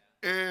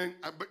 And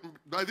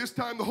by this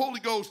time, the Holy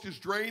Ghost is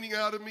draining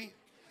out of me.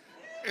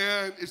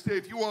 And it says,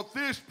 if you want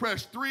this,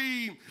 press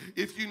 3.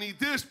 If you need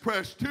this,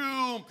 press 2.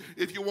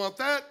 If you want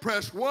that,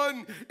 press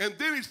 1. And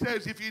then it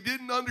says, if you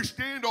didn't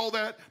understand all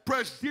that,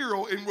 press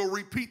 0, and we'll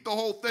repeat the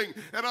whole thing.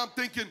 And I'm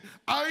thinking,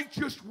 I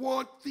just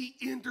want the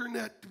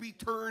internet to be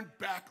turned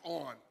back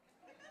on.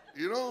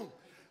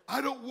 I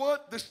don't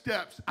want the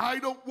steps. I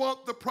don't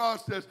want the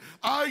process.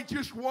 I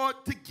just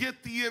want to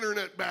get the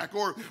internet back,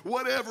 or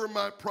whatever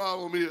my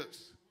problem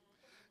is.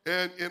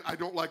 And I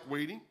don't like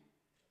waiting.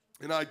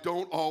 And I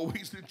don't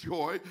always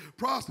enjoy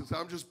process.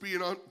 I'm just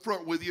being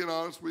upfront with you and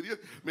honest with you.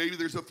 Maybe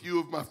there's a few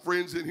of my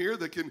friends in here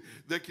that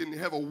can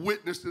have a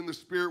witness in the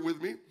spirit with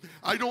me.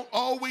 I don't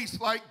always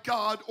like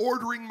God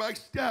ordering my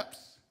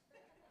steps.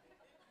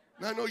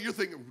 And I know you're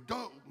thinking,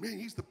 man,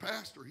 he's the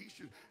pastor.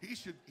 He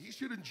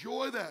should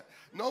enjoy that.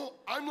 No,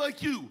 I'm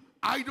like you.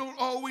 I don't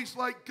always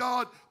like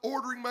God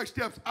ordering my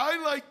steps. I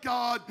like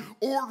God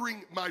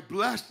ordering my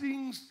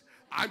blessings.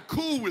 I'm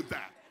cool with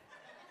that.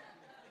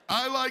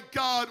 I like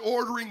God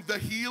ordering the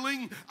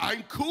healing.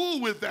 I'm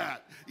cool with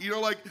that. You know,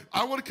 like,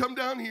 I want to come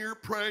down here,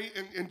 pray,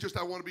 and just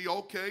I want to be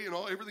okay, you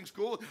know, everything's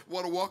cool. I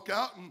want to walk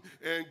out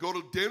and go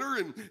to dinner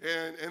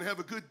and have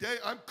a good day.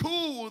 I'm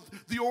cool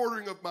with the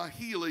ordering of my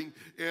healing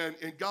and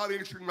God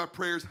answering my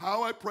prayers,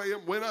 how I pray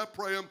them, when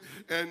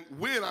and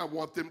when I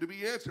want them to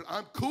be answered.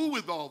 I'm cool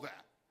with all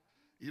that.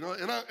 You know,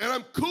 and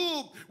I'm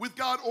cool with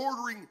God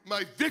ordering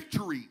my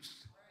victories.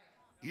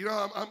 You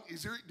know,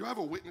 do I have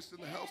a witness in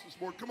the house this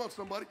morning? Come on,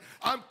 somebody.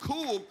 I'm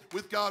cool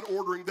with God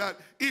ordering that.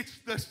 It's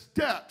the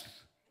steps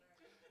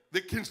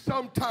that can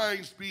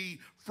sometimes be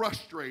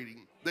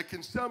frustrating, that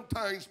can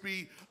sometimes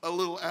be a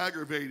little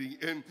aggravating.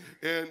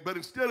 But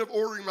instead of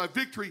ordering my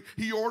victory,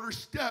 he orders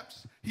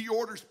steps. He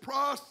orders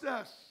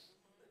process.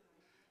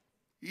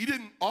 He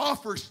didn't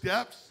offer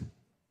steps.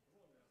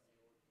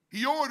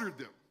 He ordered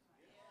them.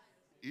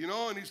 You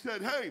know, and he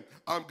said, hey,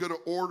 I'm going to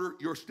order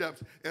your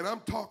steps. And I'm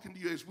talking to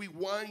you as we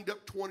wind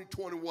up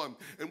 2021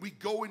 and we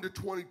go into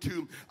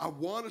 22. I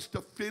want us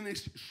to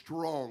finish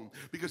strong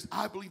because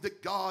I believe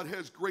that God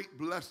has great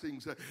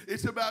blessings.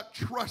 It's about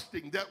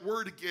trusting. That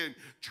word again,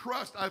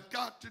 trust. I've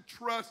got to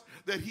trust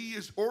that he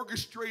is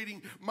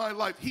orchestrating my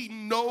life. He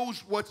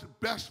knows what's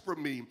best for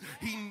me.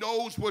 He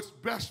knows what's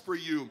best for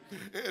you.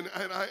 And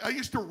I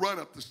used to run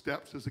up the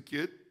steps as a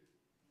kid.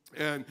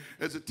 And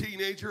as a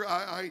teenager,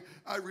 I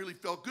really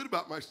felt good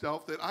about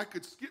myself that I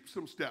could skip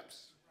some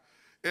steps.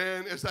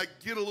 And as I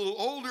get a little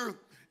older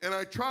and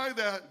I try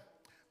that,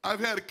 I've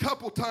had a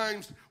couple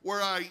times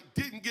where I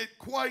didn't get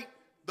quite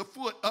the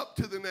foot up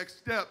to the next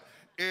step.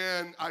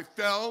 And I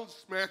fell,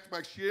 smacked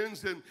my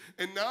shins, and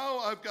now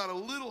I've got a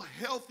little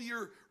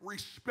healthier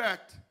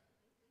respect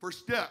for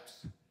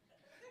steps.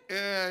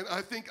 And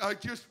I think I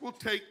just will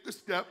take the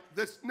step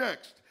that's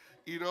next.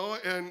 You know,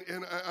 and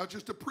I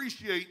just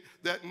appreciate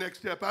that next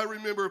step. I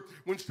remember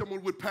when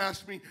someone would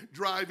pass me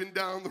driving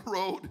down the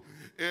road,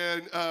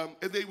 and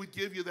they would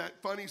give you that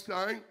funny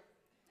sign.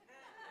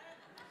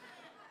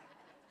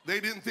 They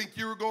didn't think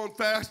you were going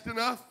fast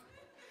enough.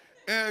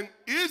 And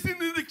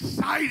isn't it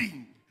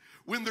exciting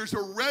when there's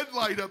a red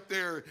light up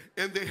there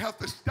and they have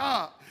to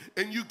stop,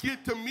 and you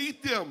get to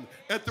meet them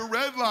at the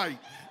red light,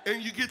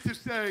 and you get to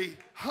say,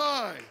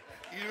 hi.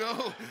 You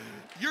know,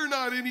 you're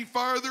not any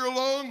farther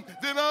along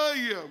than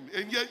I am.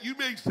 And yet you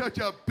made such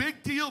a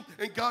big deal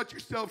and got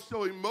yourself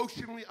so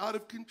emotionally out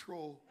of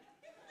control.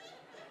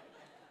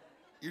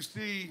 You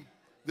see,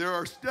 there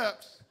are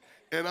steps,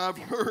 and I've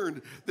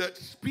learned that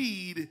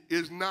speed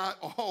is not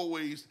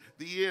always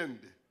the end.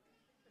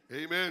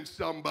 Amen,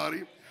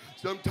 somebody.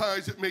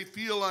 Sometimes it may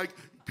feel like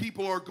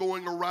people are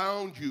going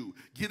around you,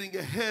 getting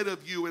ahead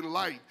of you in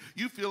life.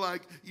 You feel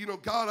like, you know,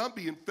 God, I'm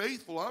being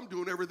faithful. I'm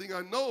doing everything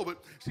I know. But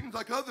it seems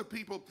like other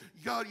people,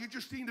 God, you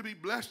just seem to be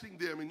blessing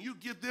them. And you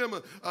give them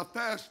a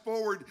fast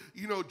forward,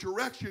 you know,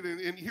 direction.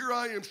 And here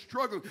I am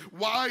struggling.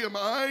 Why am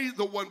I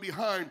the one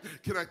behind?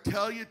 Can I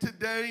tell you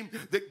today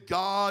that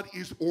God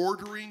is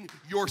ordering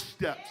your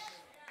steps?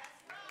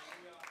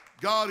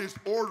 God is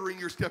ordering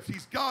your steps.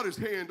 He's got his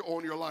hand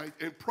on your life,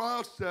 and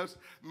process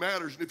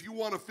matters. And if you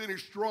want to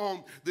finish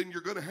strong, then you're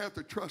going to have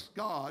to trust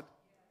God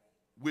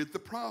with the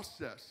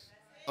process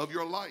of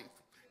your life.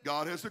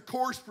 God has a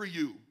course for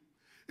you.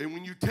 And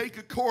when you take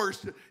a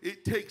course,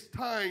 it takes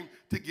time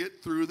to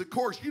get through the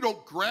course. You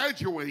don't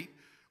graduate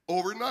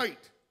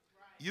overnight.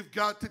 You've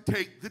got to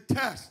take the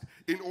test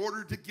in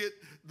order to get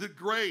the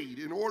grade,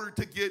 in order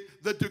to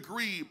get the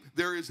degree.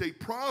 There is a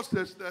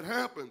process that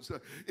happens.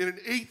 In an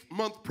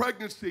 8-month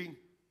pregnancy,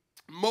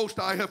 most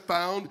I have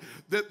found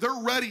that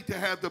they're ready to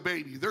have the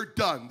baby. They're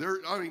done.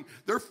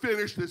 They're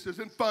finished. This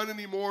isn't fun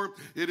anymore.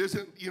 It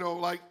isn't, you're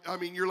like,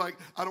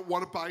 I don't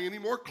want to buy any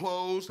more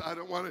clothes. I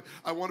want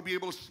to be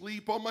able to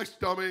sleep on my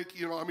stomach.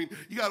 You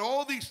got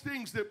all these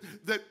things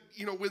that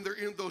when they're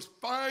in those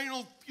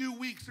final few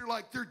weeks,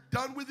 they're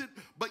done with it,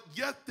 but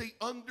yet they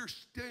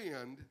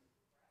understand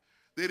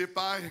that if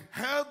I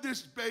have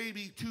this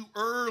baby too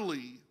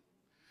early,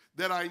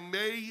 that I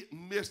may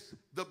miss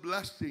the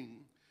blessing,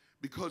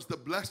 because the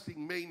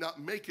blessing may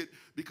not make it,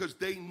 because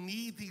they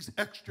need these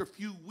extra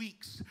few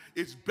weeks.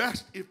 It's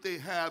best if they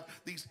have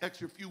these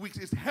extra few weeks.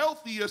 It's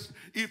healthiest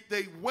if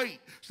they wait.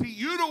 See,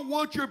 you don't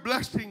want your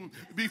blessing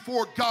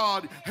before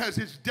God has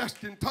his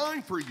destined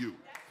time for you.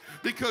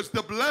 Because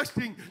the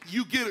blessing,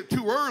 you get it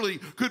too early,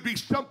 could be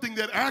something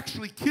that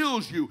actually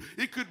kills you.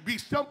 It could be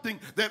something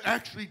that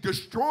actually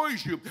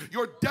destroys you.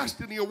 Your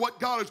destiny of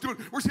what God is doing.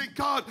 We're saying,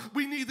 God,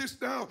 we need this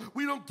now.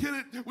 We don't get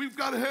it. We've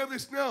got to have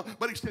this now.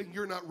 But he's saying,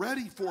 you're not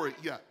ready for it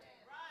yet.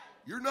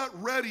 You're not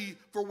ready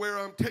for where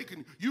I'm taking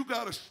you. You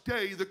got to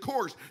stay the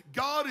course.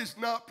 God is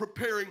not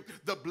preparing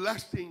the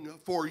blessing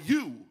for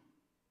you.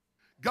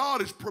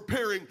 God is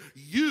preparing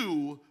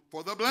you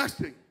for the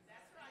blessing.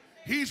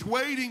 He's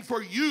waiting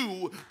for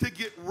you to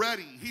get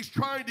ready. He's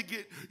trying to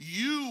get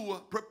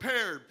you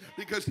prepared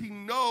because he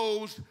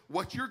knows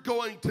what you're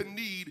going to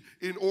need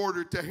in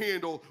order to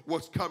handle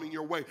what's coming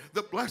your way.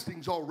 The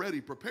blessing's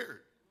already prepared.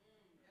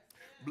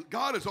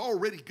 God has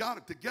already got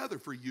it together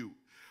for you.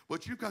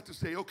 But you've got to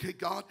say, okay,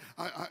 God,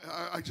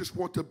 I just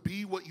want to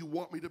be what you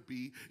want me to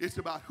be. It's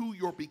about who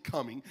you're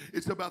becoming.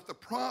 It's about the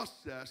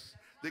process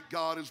that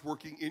God is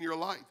working in your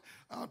life.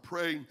 I'm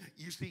praying,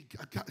 you see,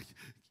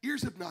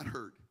 ears have not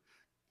heard.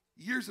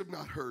 Ears have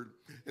not heard,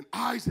 and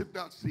eyes have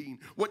not seen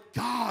what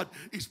God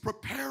is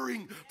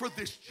preparing for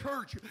this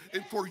church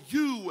and for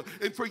you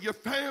and for your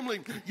family.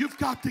 You've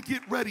got to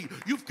get ready.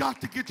 You've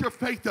got to get your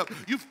faith up.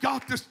 You've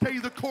got to stay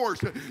the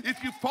course.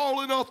 If you've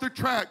fallen off the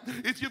track,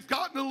 if you've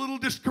gotten a little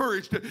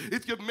discouraged,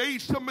 if you've made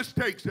some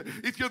mistakes,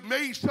 if you've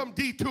made some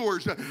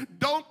detours,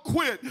 don't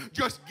quit.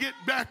 Just get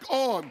back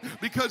on,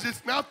 because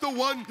it's not the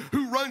one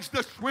who runs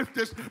the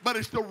swiftest, but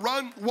it's the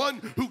one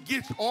who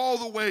gets all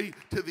the way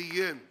to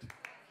the end.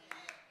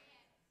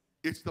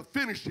 It's the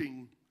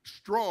finishing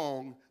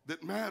strong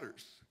that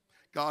matters.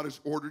 God has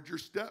ordered your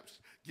steps.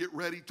 Get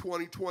ready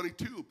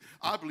 2022.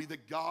 I believe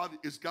that God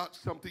has got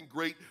something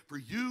great for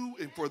you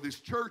and for this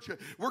church.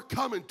 We're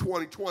coming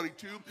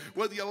 2022,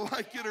 whether you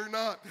like it or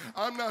not.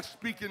 I'm not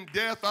speaking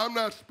death. I'm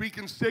not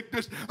speaking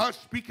sickness. I'm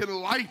speaking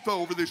life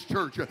over this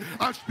church.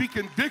 I'm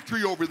speaking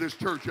victory over this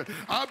church.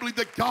 I believe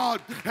that God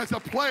has a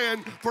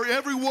plan for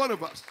every one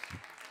of us.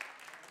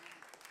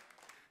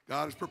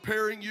 God is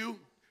preparing you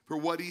for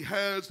what he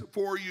has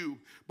for you.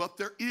 But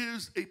there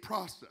is a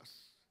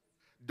process.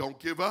 Don't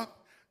give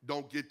up.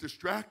 Don't get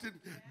distracted.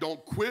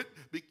 Don't quit,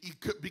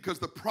 because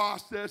the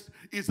process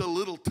is a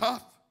little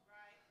tough.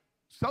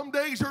 Some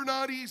days are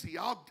not easy.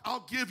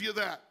 I'll give you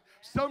that.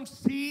 Some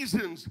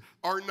seasons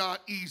are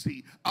not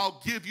easy.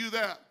 I'll give you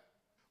that.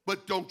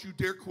 But don't you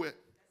dare quit.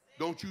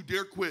 Don't you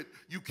dare quit.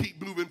 You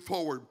keep moving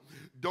forward.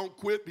 Don't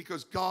quit,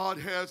 because God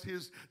has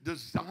his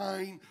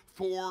design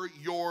for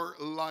your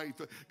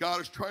life.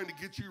 God is trying to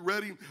get you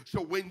ready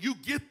so when you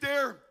get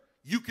there,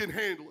 you can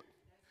handle it.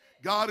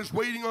 God is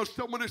waiting on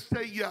someone to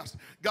say yes.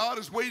 God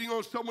is waiting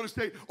on someone to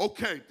say,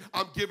 okay,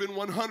 I'm giving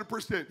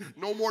 100%.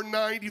 No more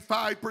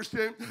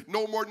 95%.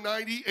 No more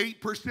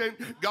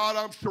 98%. God,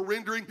 I'm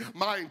surrendering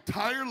my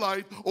entire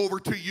life over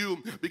to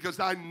you, because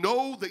I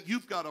know that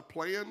you've got a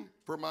plan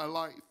for my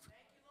life.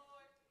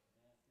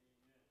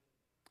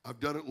 I've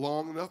done it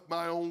long enough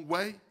my own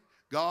way.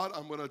 God,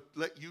 I'm going to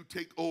let you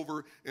take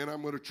over, and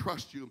I'm going to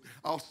trust you.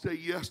 I'll say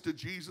yes to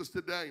Jesus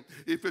today.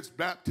 If it's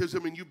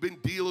baptism and you've been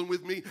dealing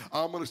with me,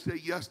 I'm going to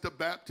say yes to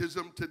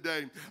baptism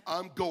today.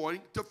 I'm going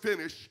to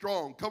finish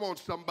strong. Come on,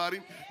 somebody.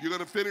 You're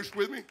going to finish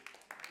with me?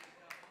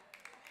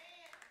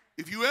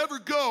 If you ever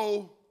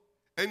go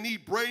and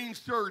need brain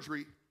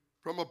surgery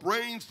from a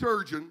brain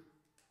surgeon,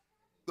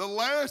 the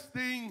last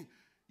thing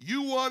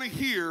you want to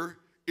hear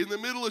in the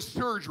middle of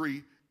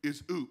surgery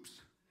is oops.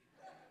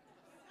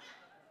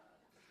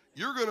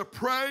 You're going to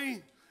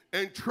pray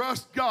and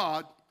trust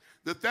God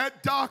that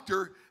that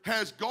doctor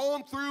has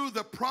gone through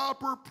the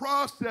proper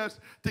process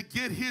to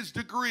get his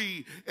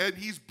degree, and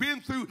he's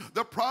been through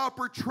the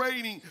proper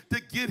training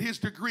to get his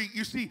degree.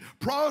 You see,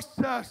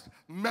 process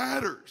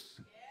matters.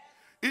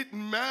 It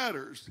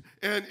matters.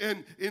 And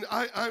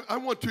I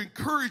want to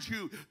encourage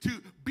you to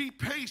be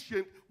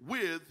patient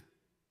with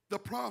the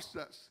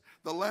process.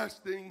 The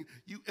last thing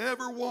you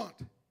ever want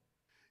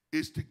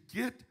is to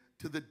get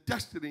to the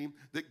destiny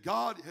that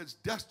God has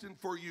destined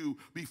for you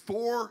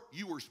before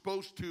you were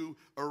supposed to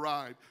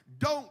arrive.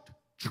 Don't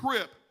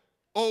trip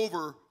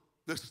over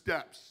the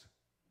steps.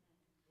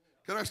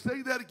 Can I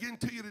say that again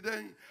to you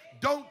today?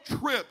 Don't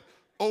trip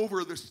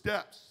over the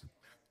steps.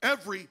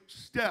 Every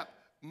step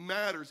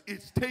matters.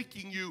 It's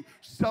taking you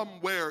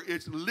somewhere.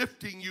 It's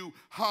lifting you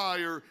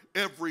higher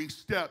every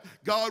step.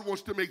 God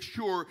wants to make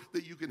sure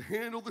that you can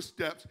handle the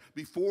steps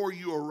before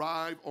you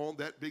arrive on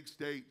that big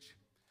stage.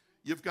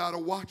 You've got to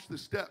watch the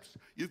steps.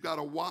 You've got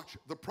to watch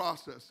the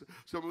process.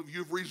 Some of you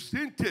have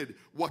resented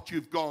what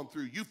you've gone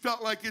through. You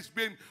felt like it's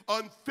been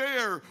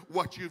unfair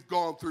what you've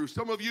gone through.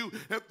 Some of you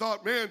have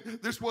thought, man,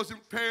 this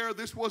wasn't fair.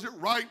 This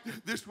wasn't right.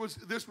 This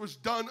was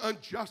done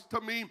unjust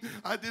to me.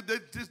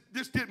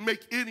 This didn't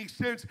make any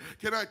sense.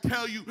 Can I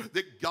tell you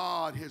that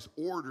God has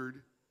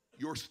ordered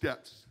your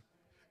steps,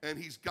 and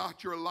he's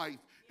got your life,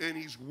 and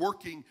he's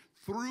working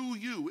through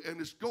you,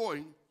 and it's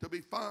going to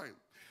be fine.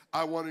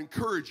 I want to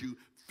encourage you,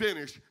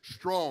 finish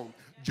strong.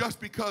 Just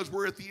because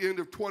we're at the end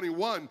of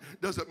 21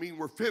 doesn't mean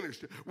we're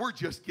finished. We're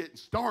just getting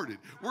started.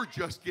 We're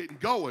just getting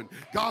going.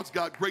 God's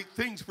got great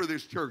things for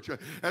this church.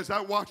 As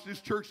I watched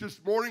this church this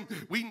morning,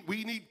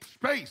 we need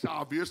space,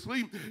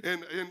 obviously.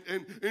 And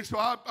so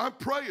I'm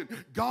praying,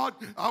 God,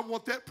 I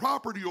want that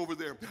property over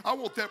there. I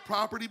want that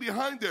property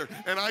behind there.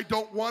 And I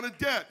don't want a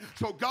debt.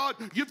 So God,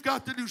 you've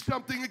got to do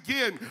something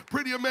again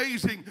pretty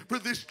amazing for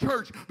this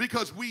church,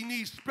 because we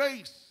need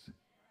space.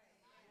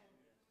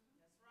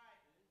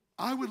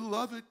 I would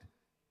love it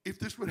if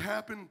this would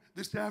happen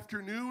this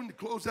afternoon to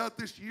close out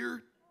this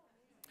year,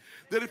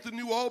 That if the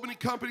New Albany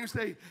company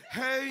say,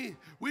 hey,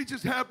 we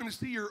just happen to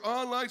see your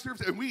online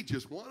service and we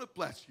just want to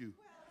bless you.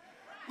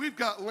 We've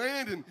got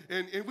land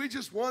and we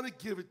just want to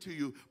give it to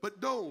you.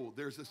 But no,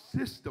 there's a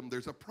system,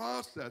 there's a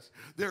process,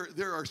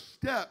 there are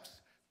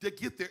steps to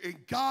get there. And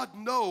God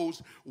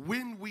knows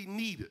when we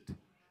need it.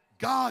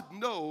 God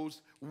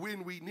knows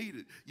when we need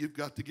it. You've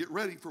got to get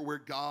ready for where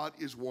God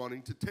is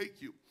wanting to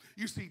take you.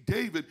 You see,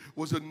 David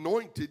was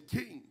anointed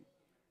king.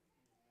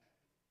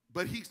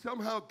 But he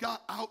somehow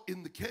got out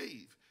in the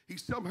cave. He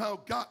somehow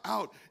got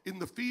out in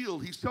the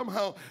field. He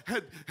somehow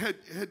had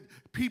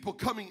people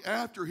coming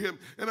after him.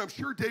 And I'm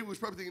sure David was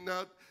probably thinking,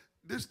 now,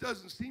 this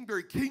doesn't seem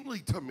very kingly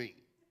to me.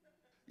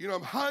 You know,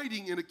 I'm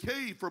hiding in a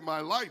cave for my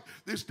life.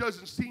 This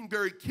doesn't seem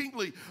very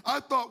kingly. I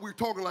thought we were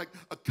talking like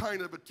a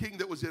kind of a king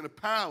that was in a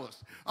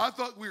palace. I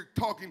thought we were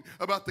talking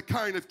about the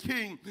kind of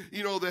king,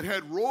 you know, that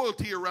had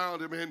royalty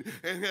around him and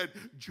had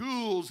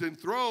jewels and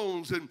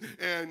thrones and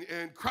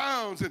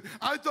crowns. And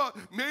I thought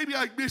maybe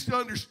I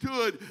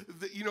misunderstood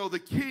the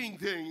king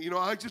thing. You know,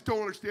 I just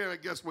don't understand, I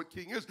guess, what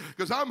king is,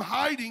 because I'm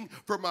hiding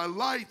for my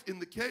life in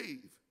the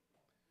cave.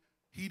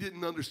 He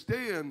didn't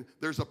understand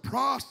there's a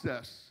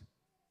process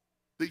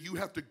that you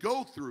have to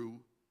go through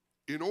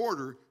in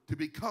order to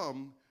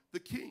become the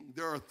king.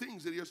 There are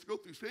things that he has to go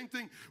through. Same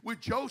thing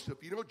with Joseph.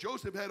 You know,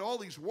 Joseph had all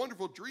these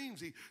wonderful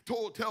dreams. He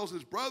tells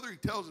his brother, he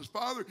tells his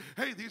father,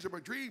 hey, these are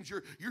my dreams.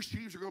 Your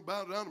sheaves are going to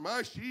bow down to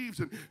my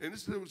sheaves, and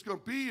this is what it's going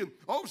to be. And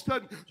all of a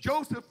sudden,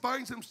 Joseph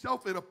finds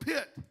himself in a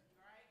pit.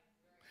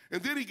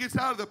 And then he gets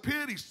out of the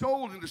pit. He's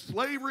sold into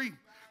slavery.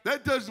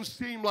 That doesn't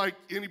seem like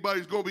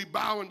anybody's going to be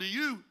bowing to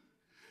you.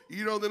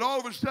 You know, then all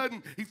of a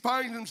sudden, he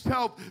finds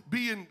himself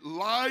being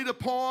lied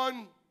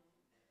upon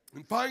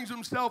and finds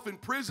himself in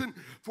prison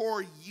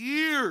for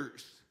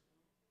years.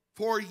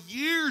 For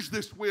years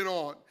this went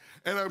on.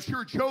 And I'm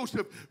sure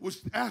Joseph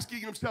was asking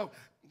himself,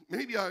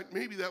 maybe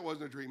that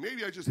wasn't a dream.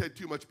 Maybe I just had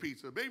too much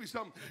pizza. Maybe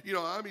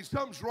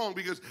something's wrong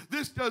because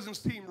this doesn't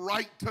seem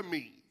right to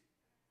me.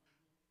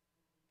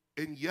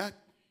 And yet,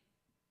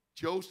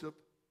 Joseph,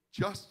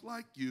 just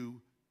like you,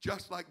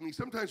 just like me.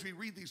 Sometimes we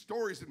read these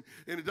stories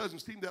and it doesn't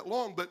seem that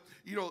long, but,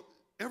 you know,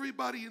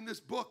 everybody in this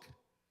book,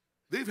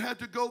 they've had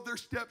to go their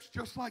steps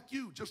just like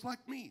you, just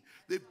like me.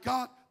 They've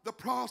got the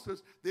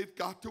process they've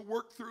got to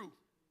work through.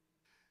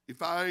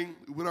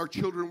 When our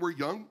children were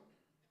young,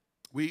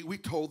 we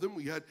told them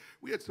we had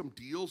some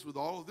deals with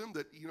all of them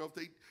that, you know, if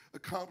they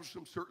accomplished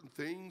some certain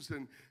things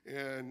and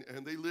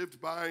they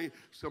lived by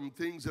some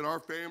things that our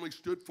family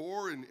stood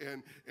for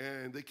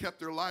and they kept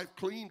their life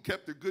clean,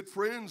 kept their good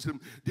friends and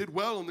did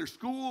well in their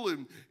school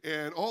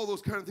and all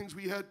those kind of things.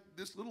 We had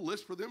this little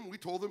list for them. We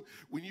told them,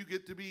 when you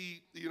get to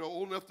be, you know,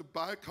 old enough to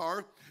buy a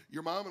car,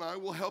 your mom and I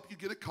will help you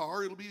get a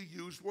car. It'll be a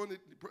used one.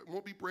 It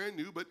won't be brand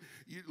new, but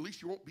at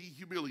least you won't be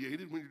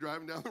humiliated when you're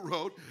driving down the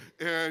road.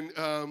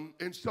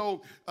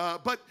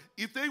 But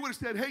if they would have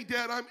said, hey,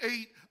 Dad, I'm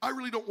 8. I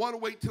really don't want to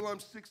wait till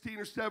I'm 16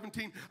 or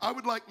 17. I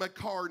would like my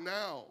car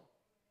now.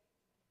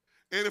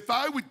 And if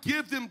I would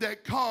give them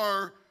that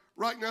car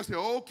right now, say,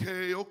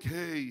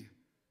 okay,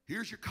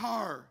 here's your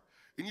car.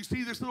 And you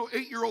see this little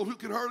 8-year-old who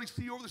can hardly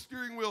see over the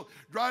steering wheel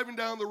driving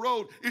down the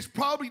road, it's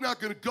probably not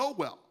going to go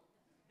well.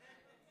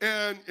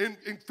 And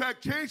in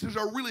fact, chances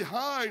are really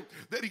high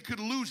that he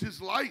could lose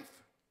his life.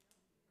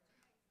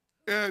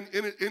 And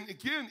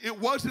again, it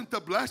wasn't the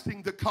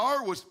blessing. The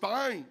car was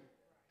fine.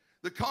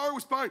 The car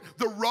was fine.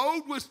 The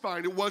road was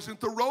fine. It wasn't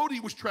the road he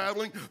was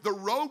traveling. The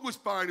road was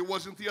fine. It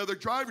wasn't the other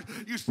drivers.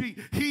 You see,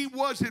 he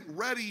wasn't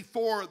ready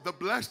for the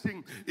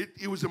blessing.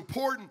 It was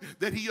important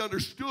that he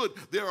understood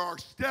there are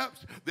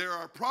steps, there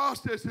are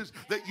processes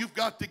that you've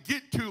got to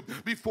get to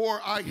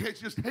before I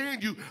just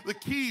hand you the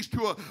keys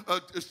to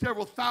a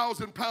several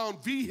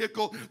thousand-pound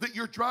vehicle that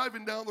you're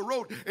driving down the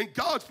road. And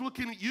God's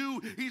looking at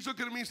you. He's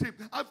looking at me and saying,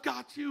 I've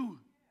got you.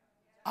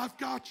 I've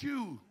got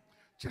you.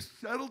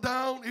 Just settle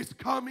down. It's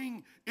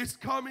coming. It's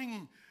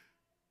coming.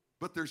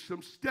 But there's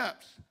some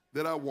steps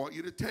that I want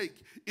you to take.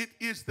 It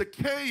is the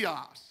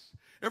chaos.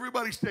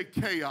 Everybody say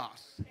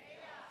chaos.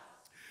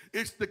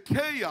 It's the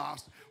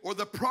chaos or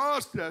the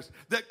process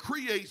that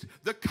creates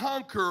the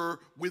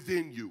conqueror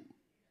within you.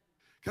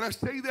 Can I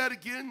say that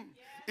again?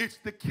 It's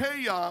the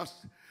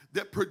chaos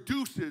that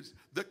produces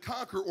the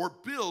conqueror or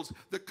builds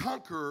the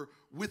conqueror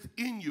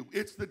within you.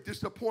 It's the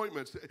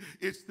disappointments.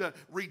 It's the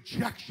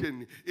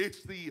rejection.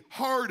 It's the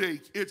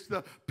heartache. It's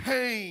the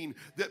pain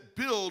that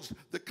builds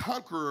the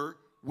conqueror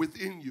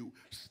within you.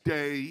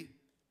 Stay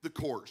the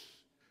course.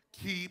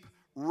 Keep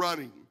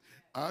running.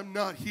 I'm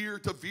not here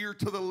to veer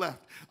to the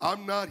left.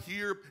 I'm not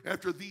here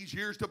after these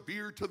years to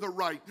veer to the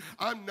right.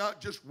 I'm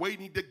not just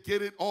waiting to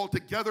get it all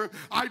together.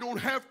 I don't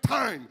have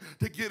time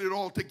to get it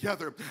all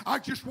together. I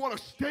just want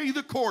to stay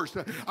the course.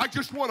 I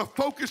just want to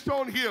focus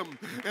on him.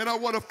 And I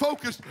want to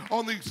focus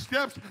on the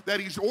steps that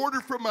he's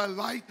ordered for my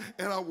life.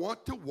 And I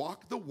want to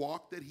walk the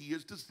walk that he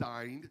has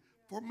designed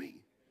for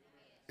me.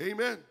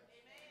 Amen.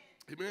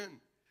 Amen.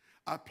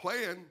 I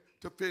plan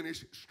to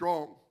finish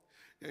strong.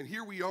 And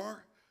here we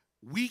are.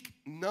 Week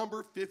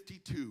number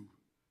 52,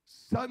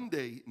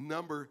 Sunday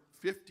number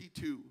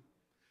 52.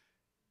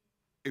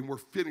 And we're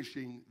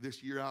finishing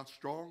this year out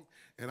strong.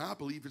 And I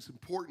believe it's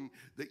important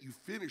that you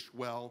finish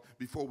well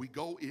before we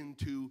go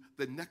into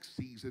the next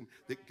season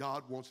that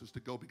God wants us to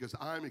go, because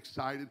I'm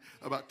excited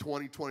about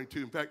 2022.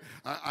 In fact,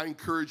 I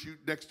encourage you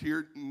next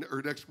year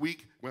or next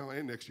week, well,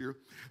 and next year,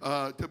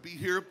 to be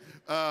here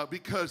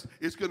because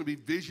it's going to be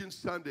Vision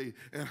Sunday.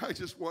 And I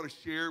just want to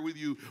share with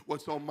you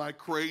what's on my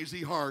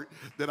crazy heart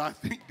that I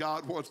think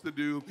God wants to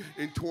do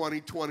in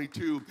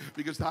 2022,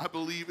 because I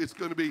believe it's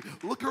going to be,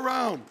 look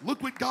around,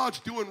 look what God's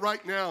doing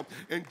right now,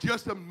 and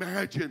just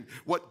imagine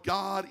what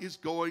God is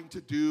going to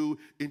do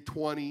in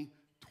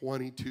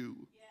 2022.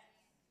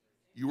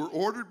 You were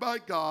ordered by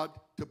God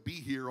to be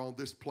here on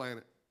this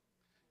planet.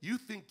 You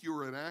think you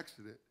were an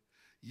accident.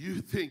 You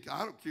think, I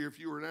don't care if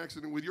you were an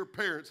accident with your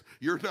parents,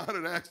 you're not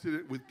an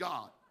accident with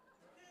God.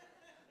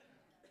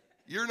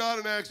 You're not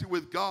an accident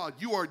with God.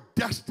 You are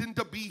destined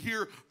to be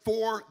here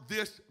for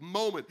this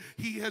moment.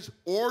 He has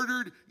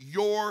ordered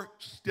your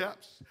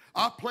steps.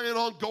 I plan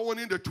on going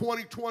into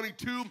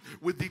 2022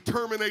 with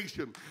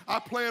determination. I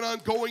plan on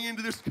going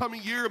into this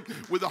coming year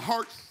with a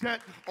heart set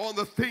on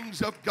the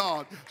things of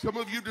God. Some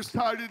of you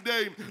decided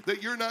today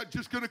that you're not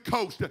just going to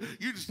coast.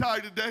 You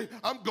decided today,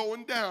 I'm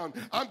going down.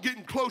 I'm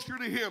getting closer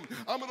to Him.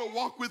 I'm going to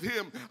walk with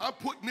Him. I'm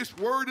putting this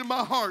word in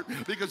my heart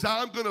because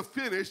I'm going to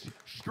finish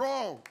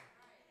strong.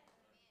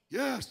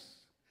 Yes,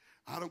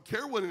 I don't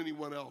care what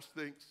anyone else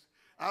thinks.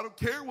 I don't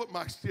care what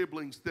my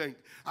siblings think.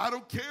 I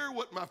don't care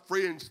what my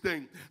friends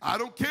think. I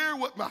don't care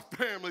what my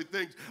family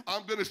thinks.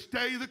 I'm going to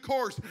stay the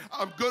course.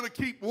 I'm going to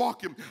keep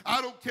walking.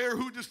 I don't care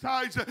who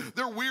decides that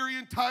they're weary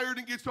and tired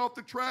and gets off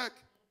the track.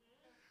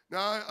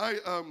 Now,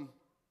 I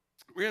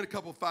ran a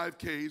couple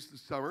 5Ks this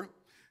summer,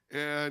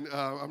 and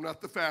I'm not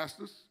the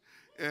fastest,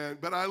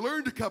 but I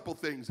learned a couple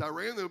things. I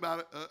ran them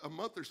about a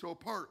month or so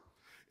apart.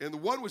 And the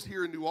one was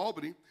here in New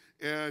Albany,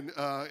 and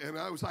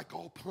I was like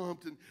all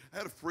pumped, and I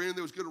had a friend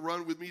that was going to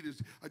run with me.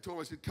 I told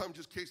him, I said, come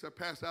just in case I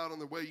pass out on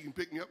the way, you can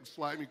pick me up and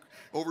slide me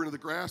over into the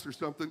grass or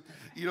something,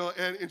 you know.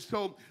 And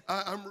so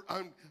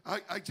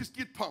I just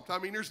get pumped. I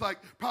mean, there's like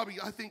probably,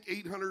 I think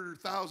 800 or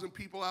 1,000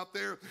 people out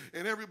there,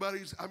 and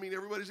everybody's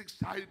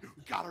excited.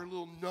 We got our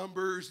little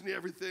numbers and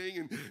everything,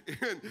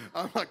 and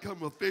I'm like,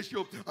 I'm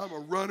official, I'm a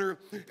runner.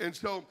 And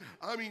so,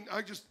 I mean,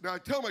 I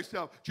tell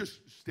myself, just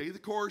stay the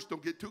course,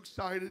 don't get too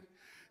excited.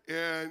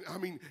 And I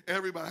mean,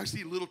 everybody, I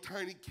see little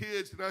tiny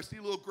kids and I see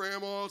little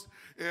grandmas,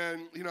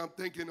 and you know, I'm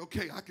thinking,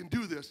 okay, I can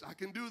do this.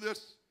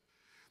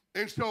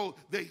 And so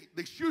they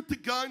shoot the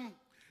gun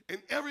and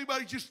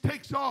everybody just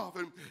takes off.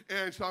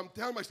 And so I'm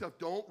telling myself,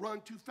 don't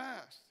run too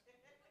fast.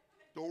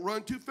 Don't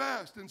run too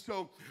fast. And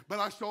so, but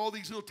I saw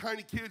these little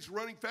tiny kids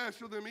running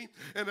faster than me.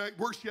 And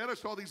worse yet, I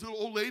saw these little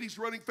old ladies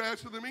running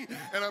faster than me.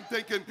 And I'm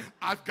thinking,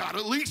 I've got to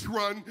at least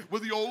run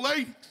with the old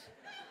ladies.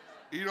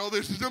 You know,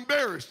 this is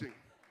embarrassing.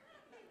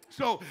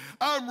 So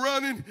I'm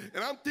running,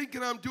 and I'm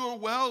thinking I'm doing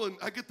well, and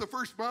I get the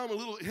first mile, a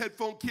little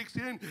headphone kicks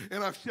in,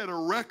 and I've set a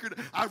record.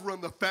 I've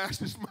run the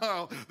fastest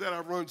mile that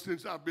I've run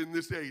since I've been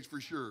this age, for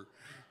sure,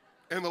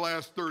 and the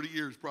last 30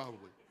 years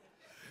probably.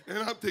 And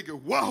I'm thinking,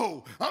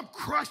 whoa, I'm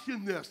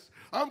crushing this.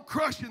 And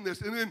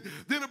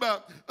then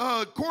about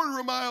a quarter of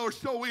a mile or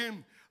so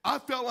in, I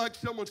felt like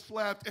someone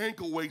slapped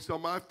ankle weights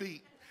on my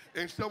feet,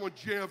 and someone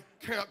jammed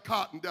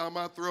cotton down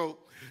my throat.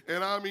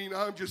 And I mean,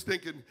 I'm just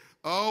thinking,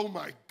 oh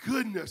my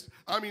goodness.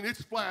 I mean,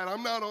 it's flat.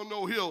 I'm not on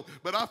no hill,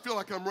 but I feel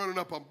like I'm running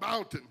up a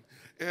mountain.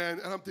 And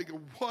I'm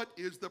thinking, what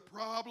is the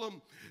problem?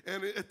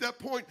 And at that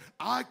point,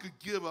 I could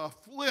give a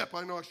flip.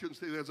 I know I shouldn't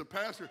say that as a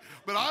pastor,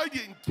 but I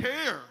didn't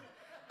care.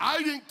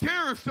 I didn't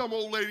care if some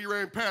old lady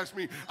ran past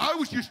me. I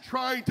was just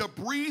trying to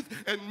breathe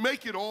and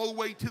make it all the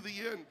way to the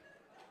end.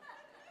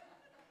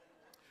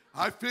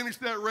 I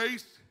finished that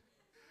race,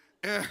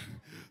 and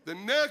the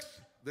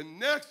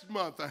next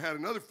month, I had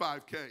another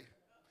 5K.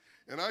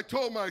 And I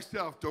told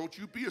myself, don't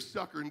you be a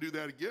sucker and do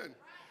that again.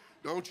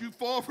 Don't you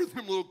fall for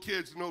them little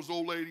kids and those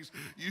old ladies.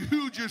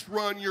 You just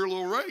run your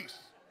little race.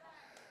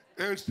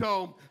 And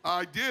so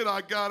I did.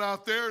 I got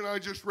out there, and I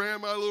just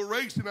ran my little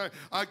race. And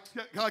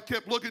I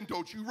kept looking,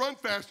 don't you run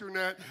faster than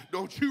that.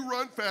 Don't you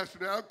run faster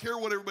than that. I don't care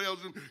what everybody else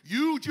is doing.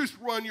 You just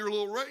run your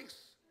little race.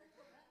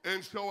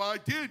 And so I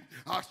did.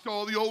 I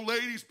saw the old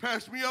ladies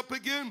pass me up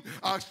again.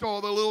 I saw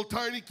the little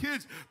tiny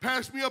kids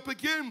pass me up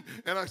again.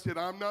 And I said,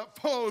 I'm not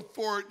falling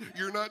for it.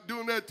 You're not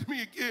doing that to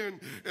me again.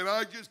 And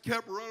I just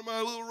kept running my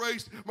little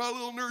race, my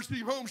little nursing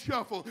home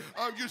shuffle.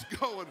 I'm just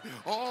going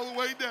all the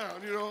way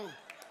down, you know.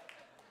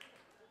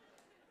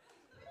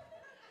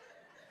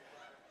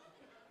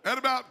 At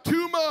about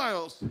 2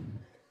 miles,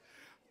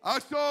 I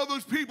saw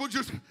those people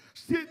just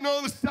sitting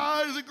on the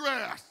side of the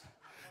grass.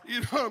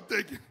 You know what I'm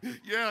thinking?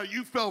 Yeah,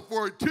 you fell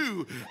for it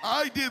too.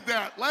 I did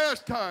that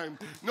last time.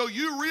 No,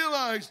 you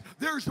realize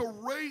there's a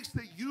race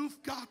that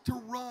you've got to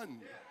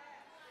run.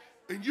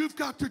 And you've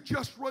got to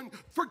just run.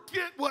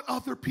 Forget what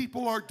other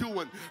people are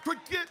doing.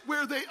 Forget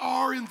where they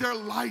are in their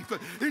life.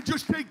 And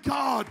just say,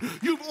 God,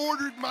 you've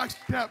ordered my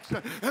steps.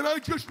 And I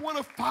just want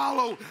to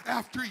follow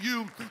after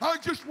you. I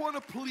just want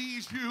to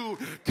please you.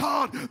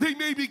 God, they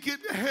may be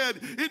getting ahead.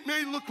 It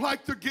may look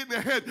like they're getting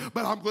ahead,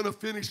 but I'm going to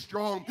finish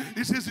strong.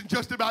 This isn't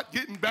just about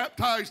getting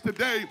baptized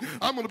today.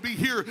 I'm going to be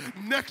here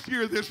next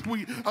year this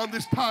week on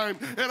this time.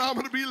 And I'm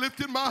going to be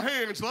lifting my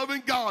hands,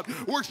 loving God,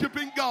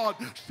 worshiping God,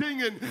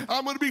 singing.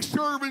 I'm going to be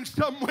serving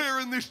somewhere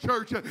in this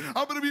church.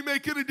 I'm going to be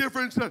making a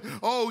difference.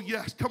 Oh,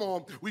 yes, come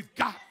on. We've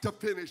got to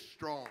finish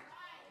strong.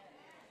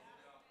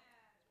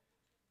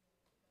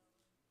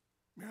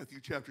 Matthew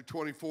chapter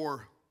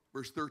 24,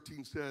 verse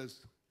 13 says,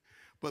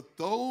 but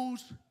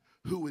those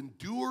who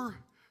endure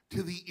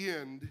to the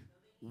end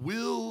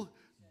will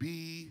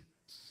be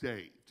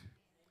saved.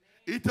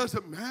 It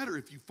doesn't matter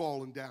if you've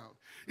fallen down.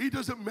 It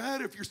doesn't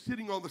matter if you're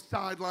sitting on the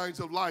sidelines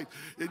of life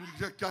and you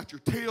just got your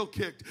tail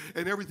kicked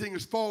and everything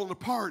is falling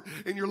apart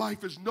and your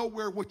life is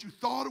nowhere what you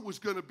thought it was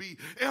going to be.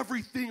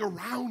 Everything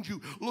around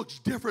you looks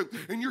different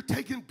and you're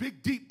taking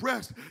big, deep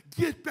breaths.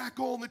 Get back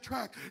on the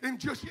track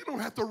and you don't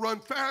have to run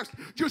fast.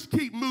 Just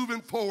keep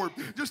moving forward.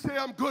 Just say,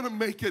 I'm going to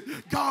make it.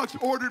 God's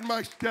ordered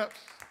my steps.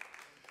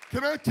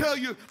 Can I tell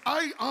you,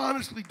 I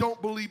honestly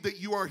don't believe that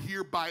you are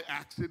here by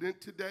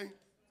accident today.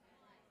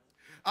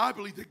 I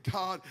believe that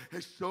God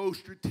has so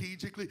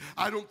strategically,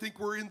 I don't think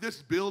we're in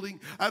this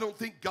building. I don't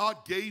think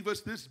God gave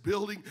us this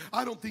building.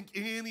 I don't think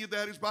any of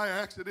that is by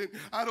accident.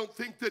 I don't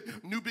think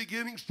that New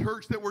Beginnings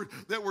Church they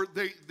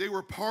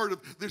were part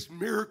of this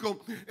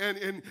miracle.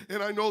 And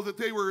I know that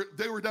they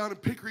were down in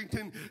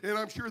Pickerington, and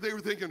I'm sure they were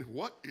thinking,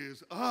 what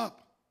is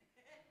up?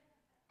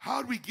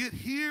 How did we get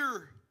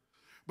here?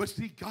 But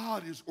see,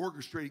 God is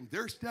orchestrating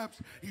their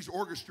steps. He's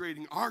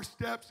orchestrating our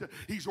steps.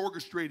 He's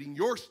orchestrating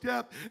your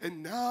step.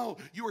 And now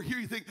you are here.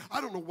 You think, I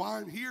don't know why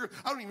I'm here.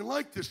 I don't even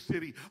like this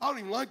city. I don't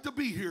even like to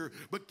be here.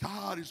 But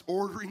God is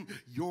ordering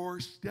your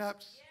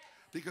steps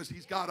because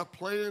he's got a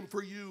plan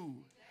for you.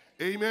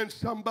 Amen,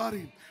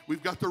 somebody.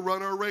 We've got to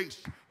run our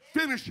race.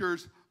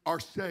 Finishers are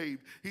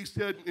saved. He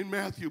said in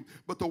Matthew,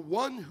 but the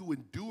one who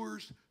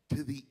endures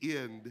to the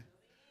end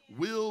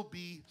will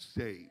be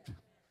saved.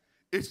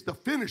 It's the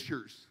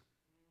finishers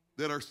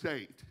that are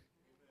saved.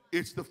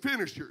 It's the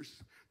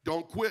finishers.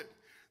 Don't quit.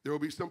 There will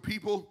be some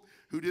people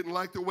who didn't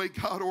like the way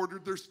God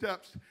ordered their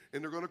steps,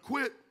 and they're going to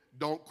quit.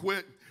 Don't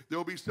quit. There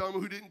will be some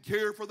who didn't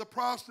care for the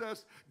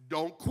process.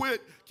 Don't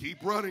quit.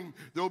 Keep running.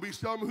 There will be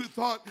some who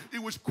thought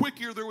it was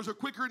quicker. There was a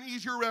quicker and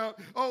easier route.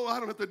 Oh, I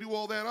don't have to do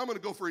all that. I'm going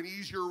to go for an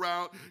easier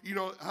route.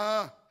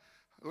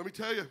 Let me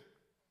tell you,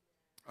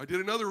 I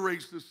did another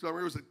race this summer.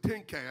 It was a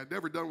 10K. I'd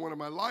never done one in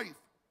my life.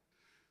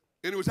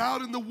 And it was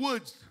out in the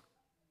woods.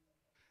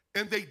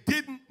 And they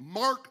didn't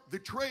mark the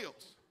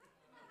trails.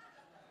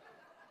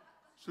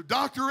 So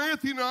Dr.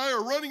 Anthony and I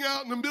are running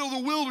out in the middle of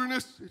the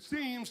wilderness, it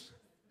seems.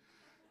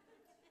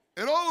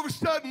 And all of a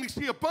sudden, we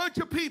see a bunch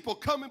of people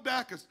coming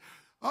back us.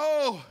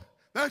 Oh,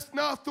 that's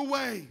not the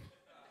way.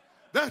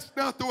 That's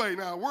not the way.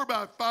 Now, we're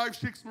about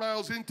 5-6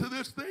 miles into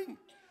this thing.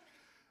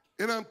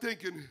 And I'm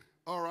thinking,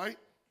 all right,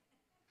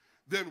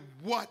 then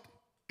what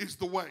is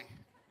the way?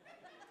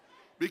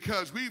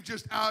 Because we've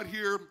just out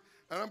here,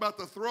 and I'm about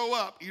to throw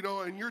up,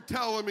 and you're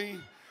telling me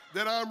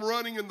that I'm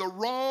running in the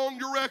wrong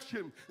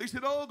direction. They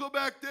said, oh, go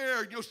back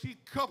there, and you'll see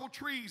a couple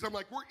trees. I'm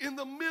like, we're in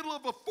the middle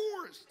of a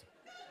forest.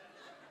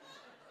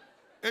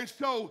 And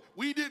so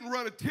we didn't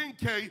run a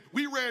 10K.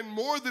 We ran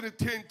more than a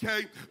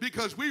 10K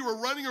because we were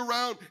running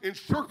around in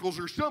circles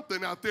or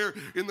something out there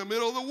in the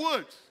middle of the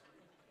woods.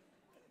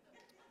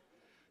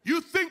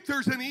 You think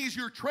there's an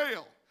easier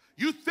trail.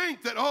 You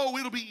think that, oh,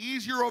 it'll be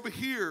easier over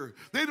here.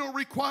 They don't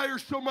require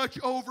so much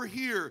over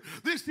here.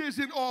 This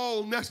isn't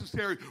all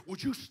necessary.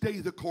 Would you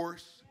stay the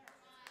course?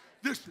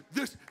 This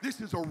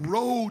is a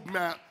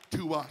roadmap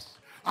to us.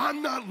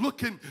 I'm not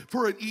looking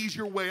for an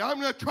easier way. I'm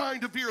not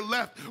trying to veer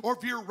left or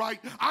veer right.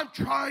 I'm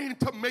trying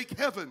to make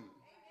heaven.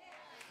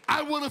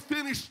 I want to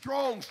finish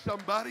strong,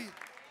 somebody.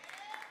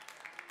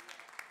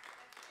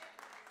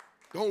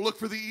 Don't look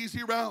for the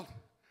easy route.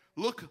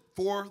 Look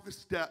for the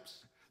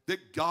steps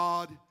that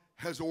God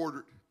has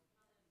ordered.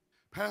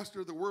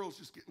 Pastor, the world's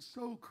just getting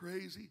so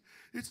crazy.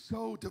 It's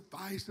so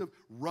divisive.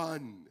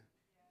 Run.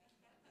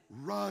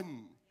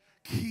 Run.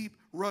 Keep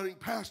running.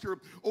 Pastor,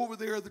 over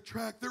there, the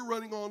track they're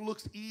running on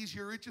looks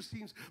easier. It just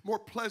seems more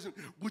pleasant.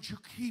 Would you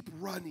keep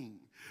running?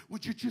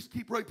 Would you just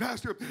keep running?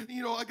 Pastor,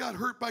 I got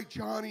hurt by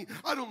Johnny.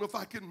 I don't know if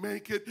I can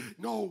make it.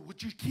 No,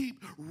 would you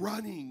keep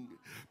running?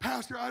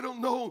 Pastor, I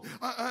don't know.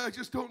 I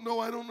just don't know.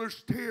 I don't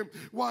understand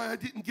why I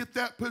didn't get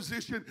that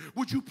position.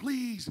 Would you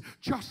please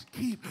just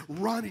keep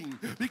running?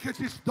 Because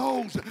it's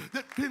those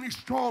that finish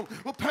strong.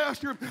 Well,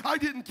 Pastor, I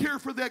didn't care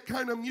for that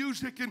kind of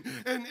music.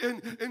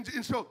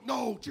 And so,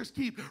 no, just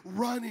keep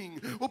running.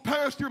 Well,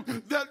 Pastor,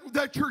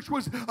 that church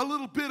was a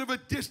little bit of a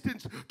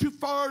distance too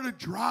far to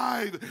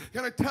drive.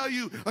 Can I tell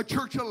you, a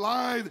church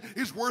alive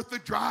is worth the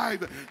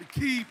drive.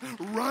 Keep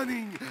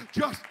running.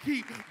 Just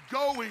keep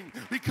going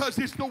because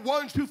it's the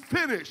ones who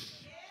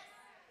finish.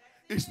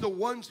 It's the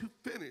ones who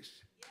finish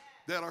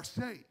that are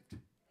saved.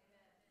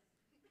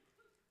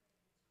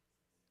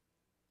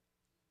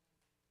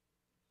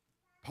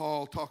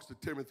 Paul talks to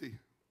Timothy,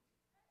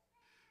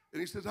 and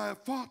he says, I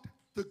have fought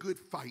the good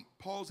fight.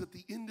 Paul's at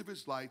the end of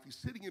his life. He's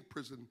sitting in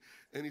prison,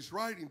 and he's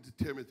writing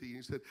to Timothy. And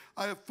he said,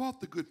 I have fought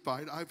the good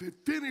fight. I have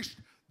finished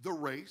the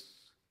race,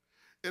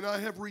 and I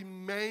have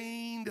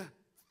remained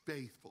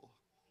faithful.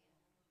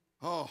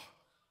 Oh,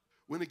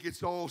 when it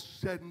gets all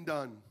said and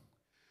done,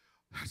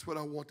 that's what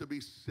I want to be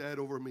said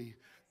over me.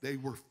 They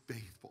were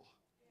faithful.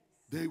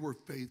 They were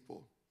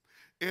faithful.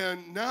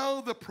 And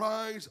now the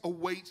prize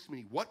awaits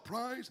me. What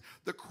prize?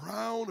 The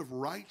crown of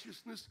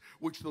righteousness,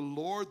 which the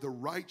Lord, the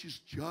righteous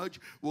judge,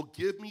 will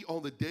give me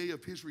on the day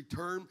of his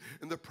return.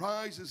 And the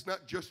prize is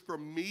not just for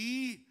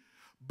me,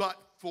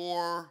 but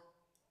for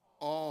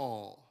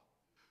all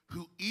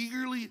who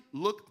eagerly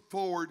look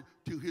forward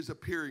to his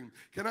appearing.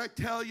 Can I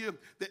tell you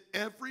that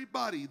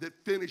everybody that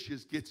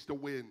finishes gets to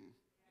win?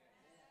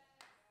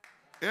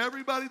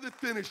 Everybody that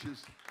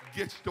finishes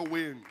gets to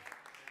win.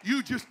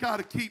 You just got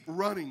to keep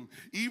running.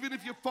 Even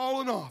if you've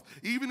fallen off,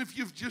 even if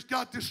you've just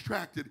got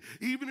distracted,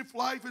 even if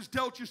life has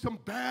dealt you some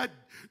bad,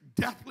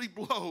 deathly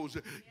blows,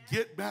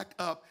 get back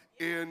up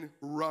and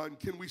run.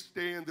 Can we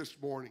stand this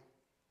morning?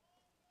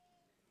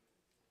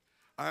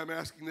 I'm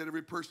asking that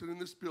every person in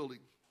this building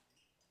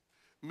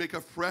make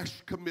a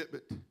fresh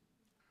commitment.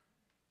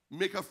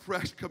 Make a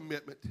fresh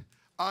commitment.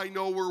 I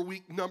know we're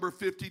week number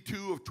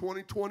 52 of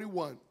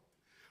 2021,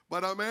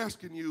 but I'm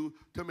asking you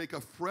to make a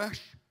fresh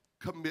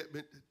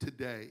commitment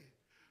today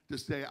to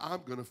say,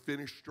 I'm going to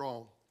finish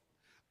strong.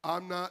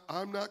 I'm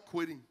not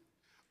quitting.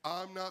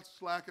 I'm not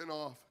slacking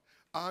off.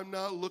 I'm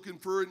not looking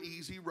for an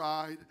easy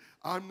ride.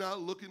 I'm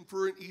not looking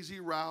for an easy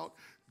route.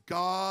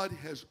 God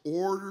has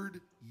ordered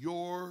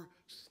your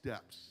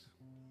steps.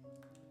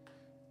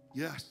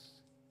 Yes.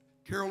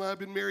 Carol and I have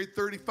been married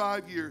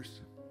 35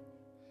 years,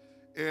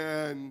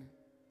 and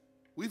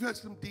we've had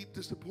some deep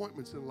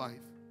disappointments in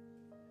life.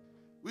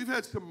 We've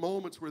had some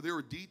moments where there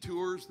were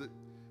detours that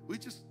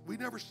we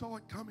never saw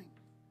it coming.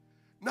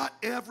 Not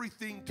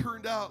everything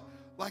turned out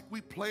like we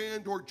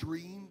planned or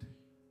dreamed.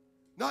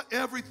 Not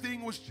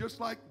everything was just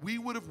like we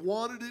would have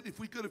wanted it if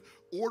we could have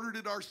ordered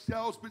it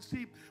ourselves. But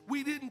see,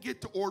 we didn't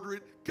get to order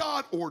it.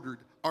 God ordered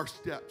our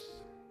steps.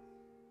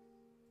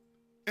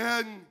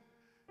 And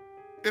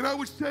I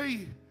would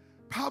say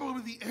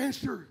probably the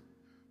answer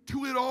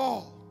to it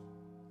all.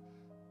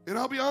 And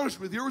I'll be honest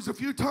with you, there was a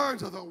few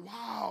times I thought,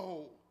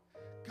 wow,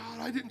 God,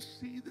 I didn't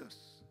see this.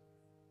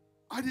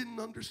 I didn't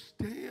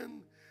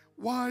understand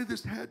why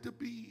this had to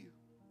be.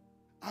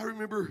 I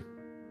remember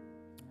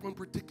one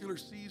particular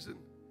season,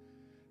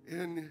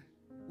 and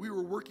we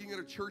were working at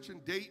a church in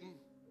Dayton,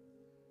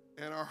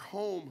 and our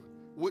home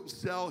wouldn't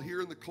sell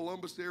here in the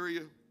Columbus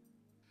area.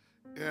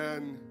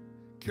 And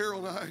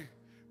Carol and I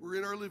were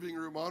in our living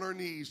room on our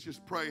knees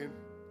just praying.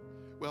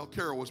 Well,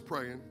 Carol was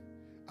praying.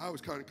 I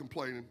was kind of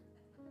complaining.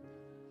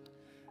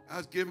 I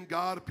was giving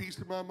God a piece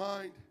of my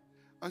mind.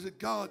 I said,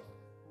 God,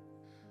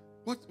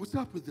 what's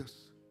up with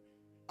this?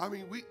 I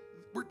mean,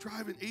 we're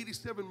driving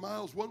 87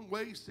 miles one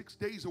way, 6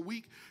 days a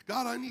week.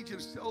 God, I need you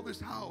to sell this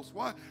house.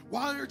 Why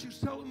aren't you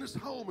selling this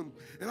home?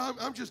 And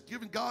I'm just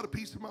giving God a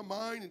piece of my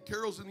mind. And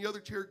Carol's in the other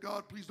chair.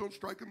 God, please don't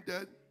strike him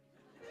dead.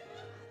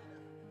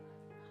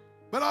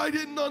 But I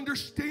didn't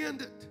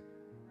understand it.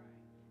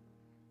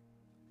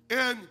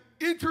 And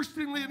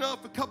interestingly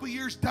enough, a couple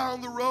years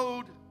down the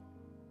road,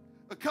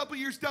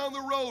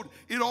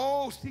 it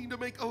all seemed to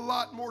make a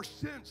lot more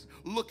sense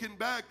looking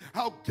back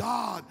how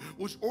God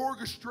was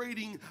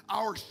orchestrating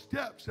our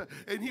steps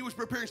and he was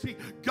preparing. See,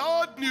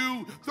 God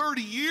knew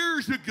 30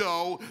 years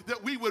ago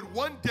that we would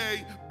one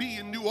day be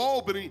in New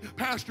Albany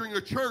pastoring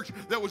a church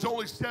that was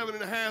only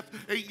 7.5,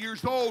 8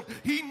 years old.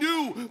 He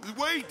knew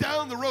way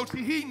down the road.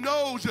 See, he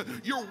knows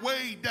you're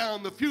way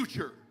down the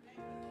future.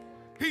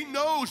 He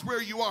knows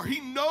where you are. He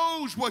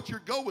knows what you're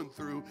going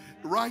through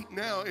right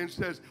now and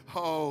says,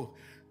 oh,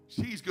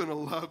 she's going to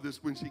love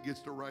this when she gets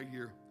to right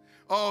here.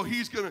 Oh,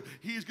 he's going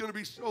to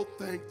be so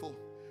thankful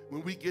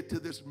when we get to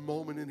this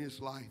moment in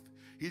his life.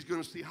 He's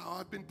going to see how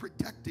I've been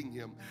protecting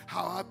him,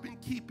 how I've been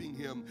keeping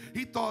him.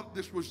 He thought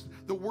this was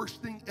the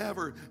worst thing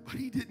ever, but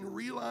he didn't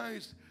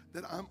realize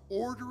that I'm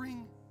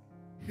ordering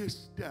his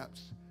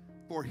steps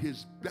for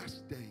his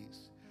best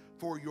days,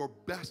 for your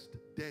best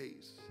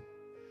days.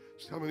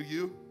 Some of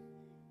you,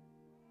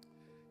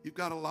 you've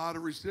got a lot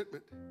of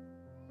resentment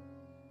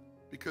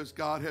because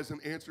God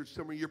hasn't answered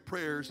some of your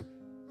prayers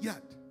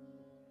yet.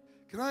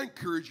 Can I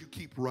encourage you,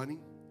 keep running?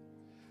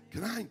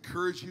 Can I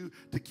encourage you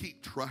to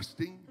keep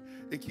trusting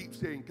and keep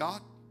saying,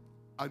 God,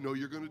 I know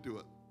you're going to do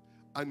it.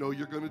 I know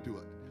you're going to do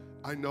it.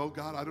 I know,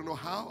 God, I don't know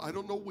how, I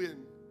don't know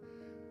when.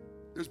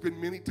 There's been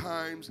many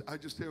times I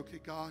just say, okay,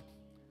 God,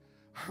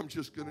 I'm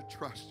just going to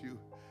trust you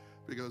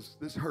because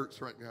this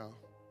hurts right now.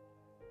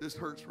 This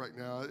hurts right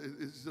now.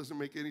 It doesn't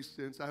make any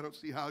sense. I don't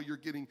see how you're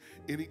getting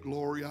any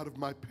glory out of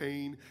my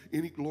pain,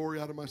 any glory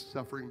out of my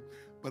suffering.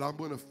 But I'm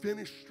going to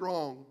finish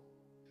strong.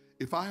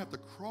 If I have to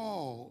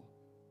crawl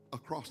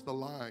across the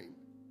line,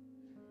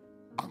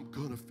 I'm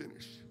going to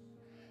finish.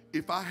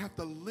 If I have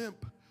to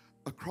limp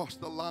across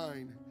the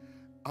line,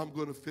 I'm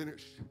going to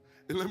finish.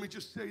 And let me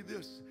just say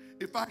this.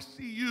 If I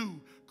see you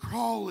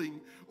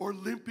crawling or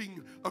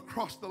limping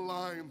across the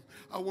line,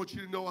 I want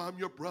you to know I'm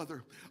your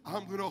brother.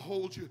 I'm going to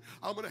hold you.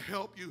 I'm going to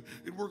help you.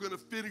 And we're going to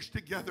finish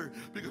together,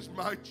 because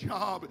my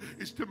job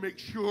is to make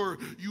sure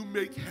you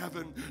make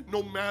heaven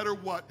no matter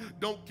what.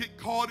 Don't get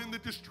caught in the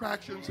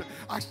distractions.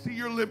 I see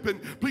you're limping.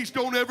 Please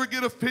don't ever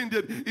get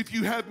offended if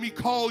you have me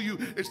call you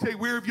and say,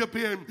 where have you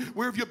been?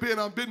 Where have you been?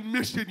 I've been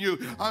missing you.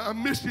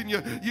 I'm missing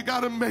you. You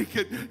got to make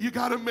it. You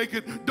got to make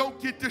it. Don't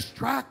get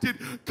distracted.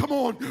 Come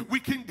on. We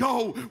can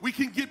go. We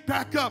can get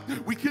back up.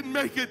 We can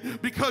make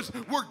it, because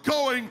we're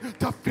going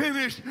to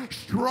finish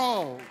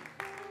strong.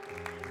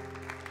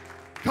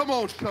 Come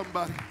on,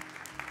 somebody.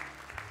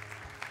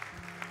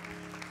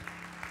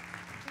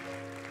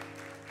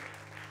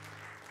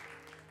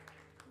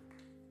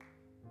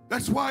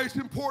 That's why it's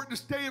important to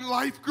stay in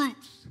life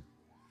groups,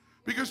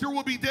 because there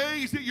will be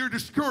days that you're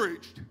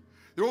discouraged.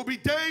 There will be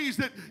days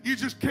that you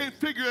just can't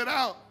figure it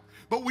out.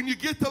 But when you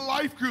get to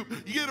life group,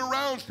 you get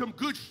around some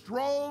good,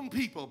 strong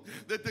people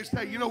that they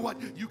say, you know what,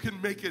 you can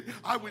make it.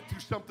 I went through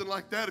something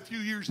like that a few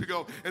years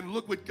ago, and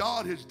look what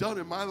God has done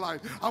in my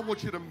life. I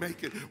want you to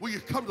make it. Will you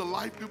come to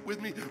life group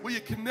with me? Will you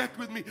connect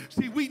with me?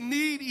 See, we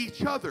need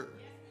each other.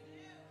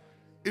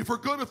 If we're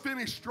going to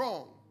finish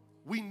strong,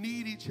 we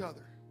need each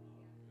other.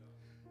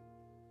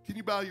 Can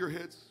you bow your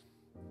heads?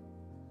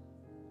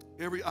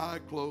 Every eye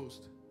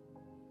closed.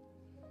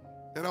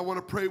 And I want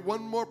to pray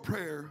one more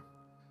prayer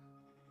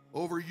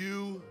over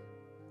you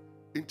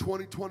in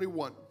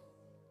 2021.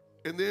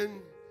 And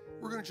then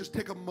we're going to just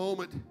take a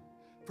moment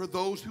for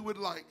those who would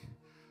like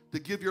to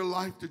give your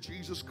life to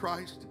Jesus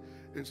Christ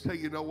and say,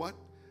 you know what?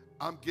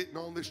 I'm getting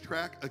on this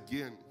track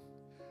again.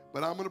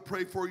 But I'm going to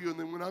pray for you, and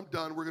then when I'm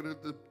done,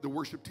 the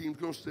worship team's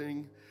going to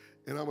sing,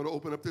 and I'm going to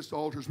open up this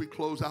altar as we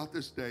close out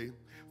this day.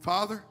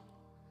 Father,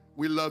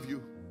 we love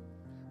you.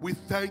 We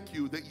thank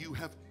you that you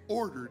have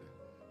ordered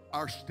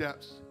our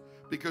steps,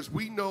 because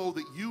we know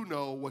that you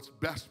know what's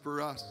best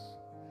for us.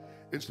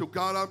 And so,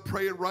 God, I'm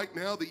praying right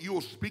now that you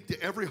will speak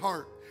to every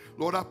heart.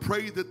 Lord, I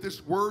pray that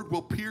this word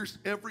will pierce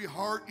every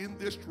heart in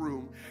this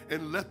room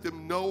and let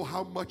them know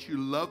how much you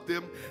love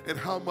them and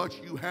how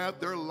much you have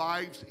their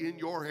lives in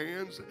your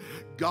hands.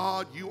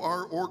 God, you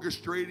are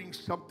orchestrating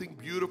something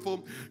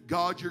beautiful.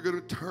 God, you're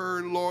going to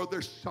turn, Lord,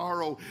 their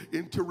sorrow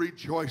into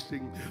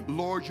rejoicing.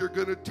 Lord, you're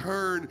going to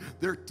turn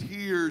their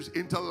tears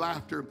into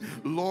laughter.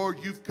 Lord,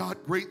 you've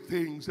got great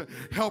things.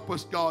 Help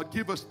us, God.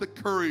 Give us the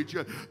courage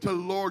to,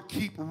 Lord,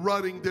 keep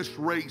running this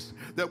race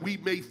that we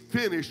may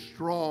finish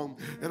strong.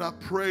 And I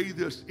pray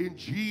this in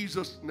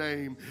Jesus'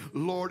 name,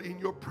 Lord, in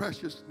your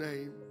precious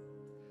name.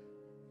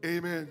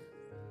 Amen.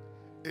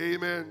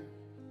 Amen.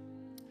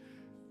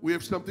 We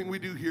have something we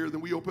do here.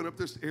 Then we open up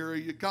this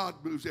area. God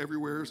moves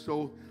everywhere.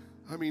 So,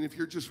 I mean, if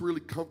you're just really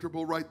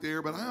comfortable right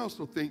there. But I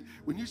also think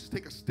when you just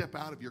take a step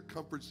out of your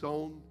comfort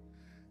zone,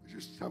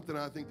 there's just something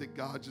I think that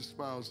God just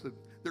smiles and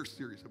they're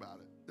serious about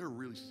it. They're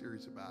really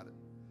serious about it.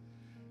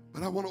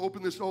 But I want to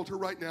open this altar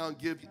right now and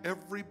give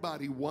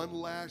everybody one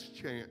last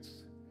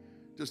chance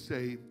to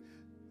say,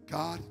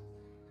 God,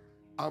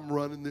 I'm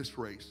running this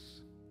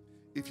race.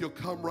 If you'll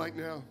come right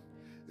now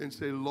and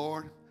say,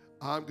 Lord,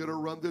 I'm going to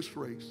run this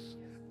race.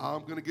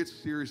 I'm going to get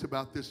serious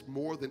about this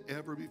more than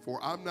ever before.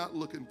 I'm not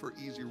looking for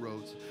easy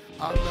roads.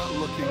 I'm not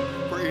looking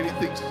for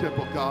anything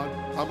simple, God.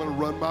 I'm going to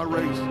run my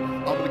race.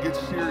 I'm going to get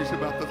serious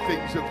about the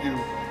things of you.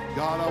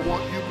 God, I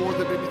want you more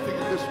than anything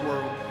in this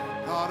world.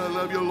 God, I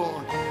love you,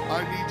 Lord.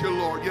 I need you,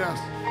 Lord. Yes.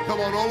 Come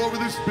on, all over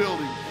this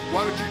building.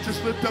 Why don't you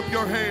just lift up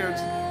your hands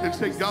and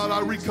say, God,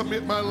 I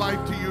recommit my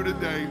life to you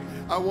today.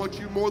 I want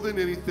you more than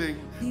anything.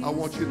 I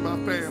want you in my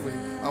family.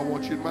 I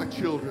want you in my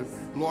children.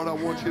 Lord, I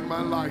want you in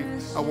my life.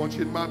 I want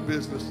you in my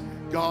business.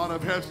 God,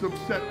 I've had some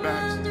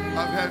setbacks.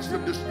 I've had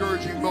some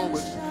discouraging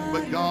moments.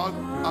 But God,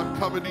 I'm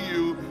coming to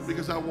you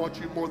because I want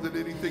you more than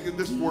anything in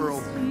this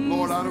world.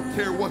 Lord, I don't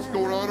care what's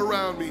going on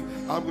around me.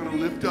 I'm going to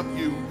lift up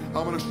you.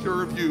 I'm going to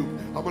serve you.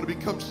 I'm going to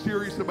become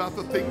serious about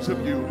the things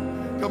of you.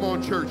 Come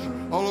on, church,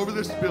 all over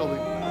this building.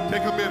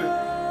 Take a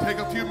minute. Take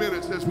a few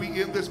minutes as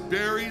we end this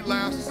very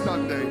last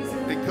Sunday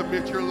and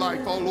commit your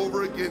life all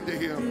over again to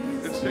him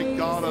and say,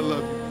 God, I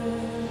love you.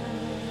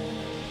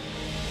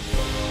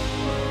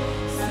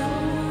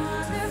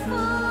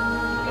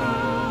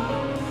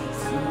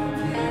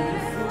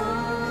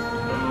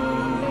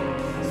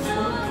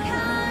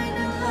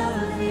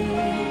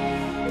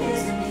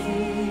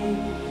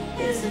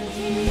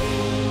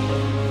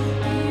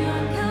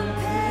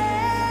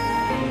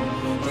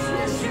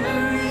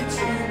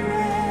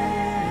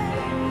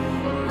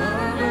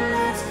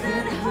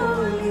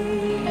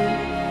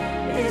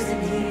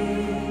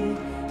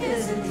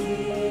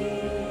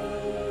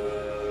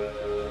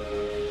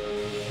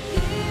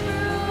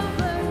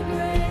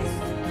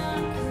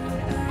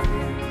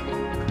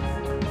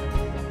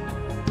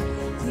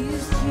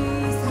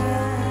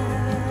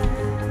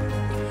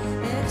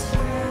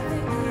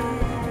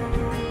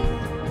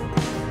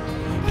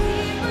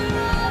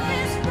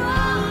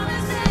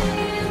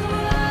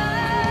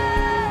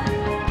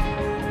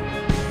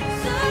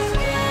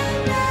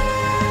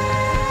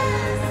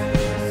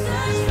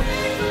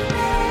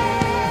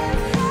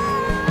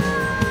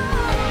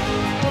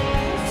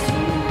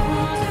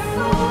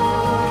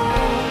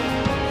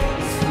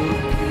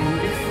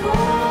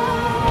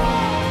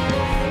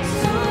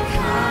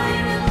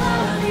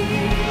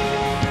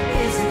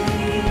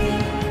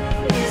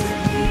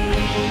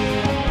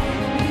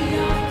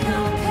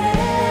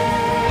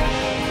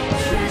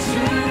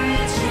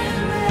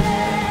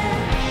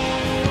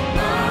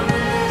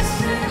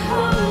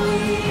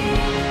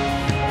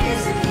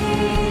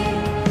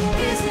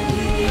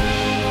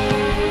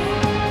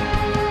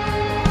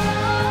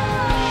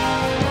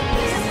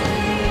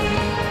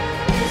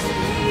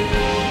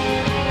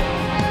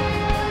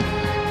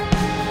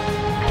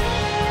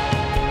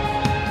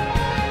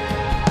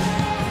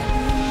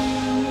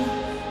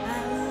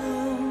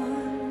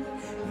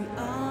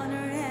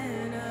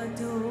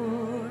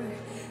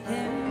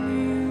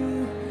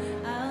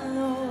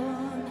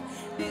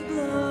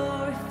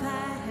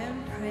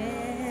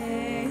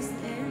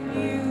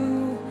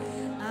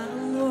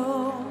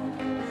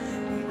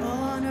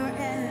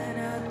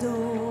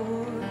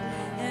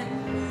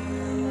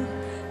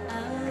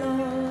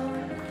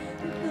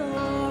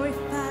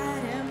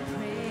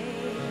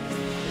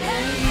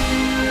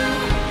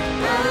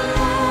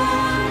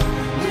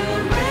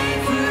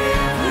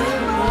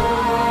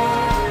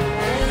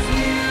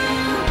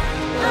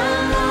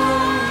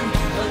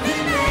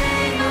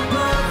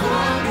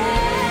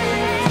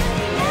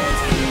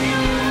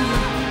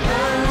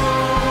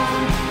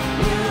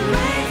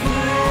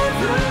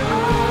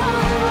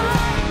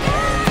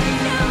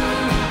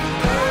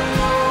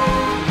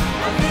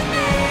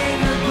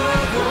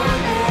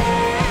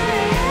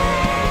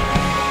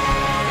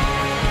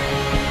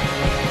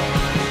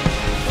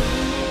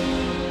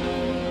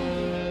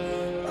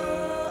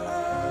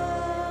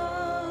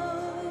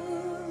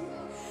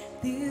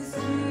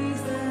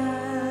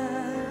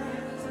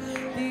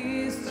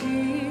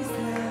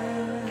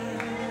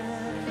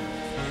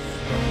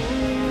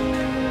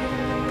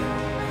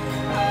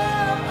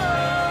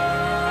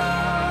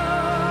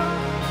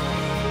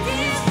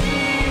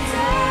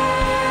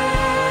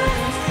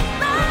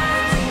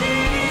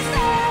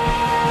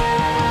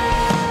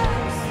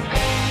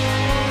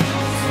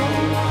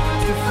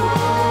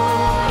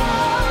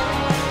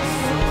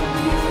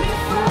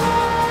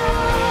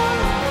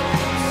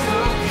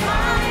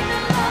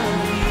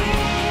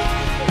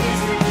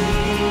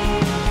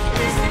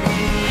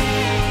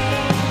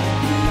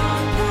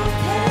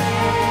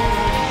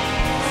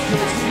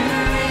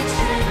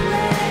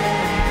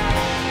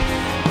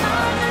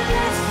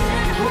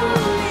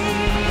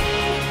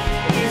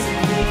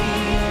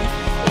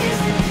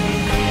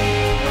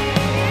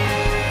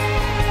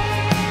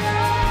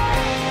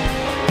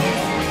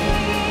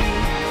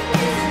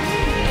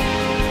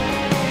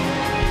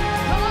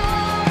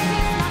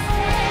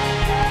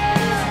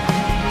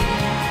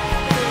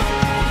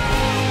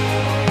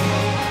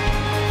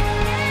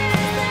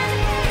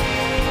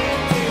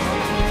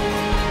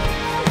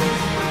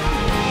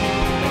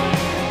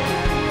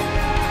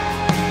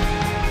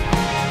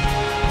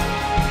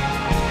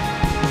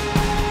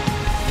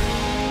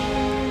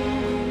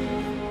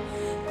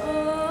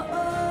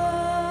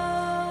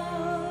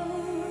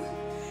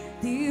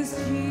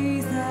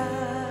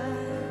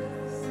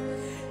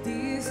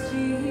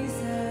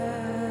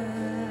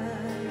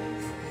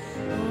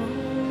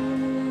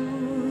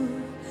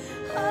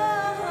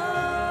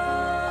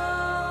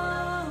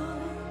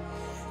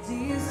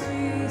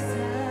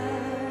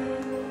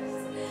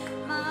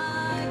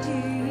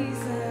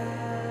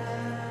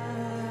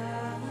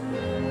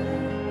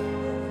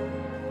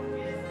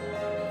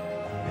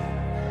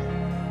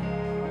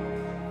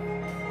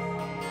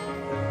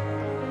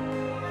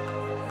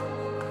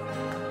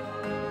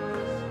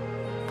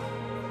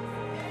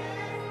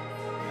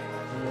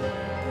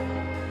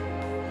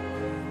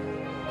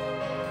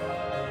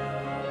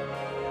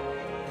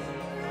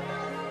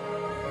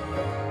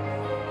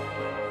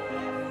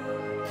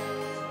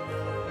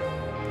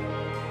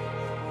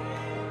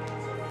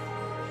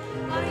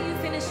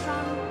 finish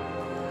strong.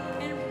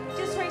 And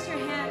just raise your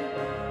hand.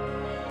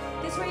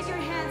 Just raise your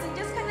hands and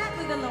just connect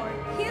with the Lord.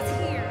 He is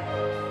here.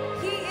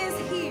 He is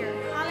here.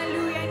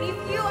 Hallelujah. And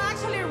if you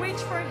actually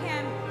reach for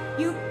Him,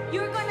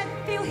 you're going to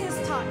feel His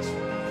touch.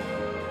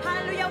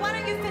 Hallelujah. Why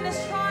don't you finish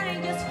strong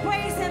and just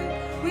praise Him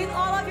with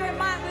all of your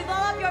mind, with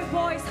all of your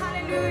voice.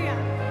 Hallelujah.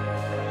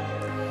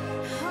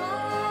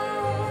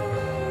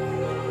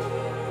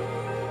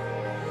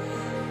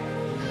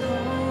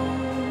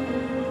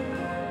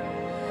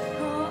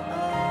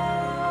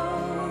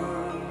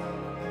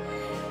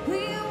 We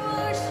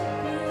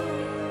worship You.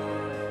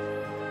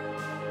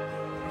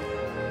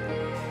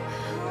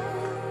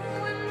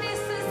 And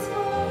this is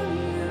for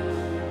You.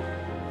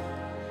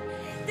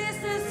 This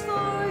is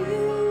for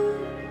You.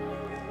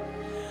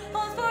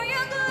 All for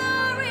Your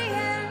glory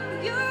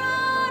and Your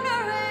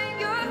honor and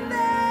Your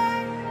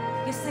fame.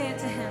 You say it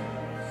to Him.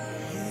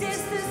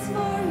 This is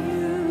for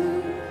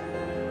You.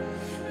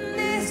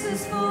 This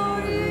is for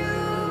You.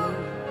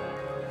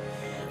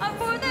 All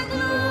for the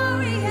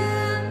glory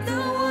and the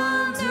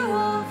wonder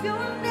of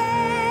Your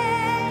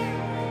name.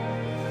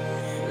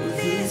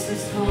 This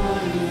is for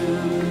You.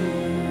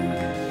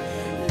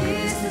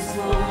 This is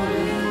for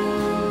You.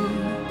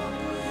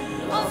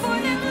 All for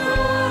the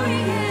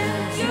glory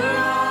and Your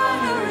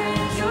honor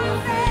and Your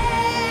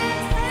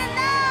fame. Say it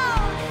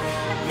loud.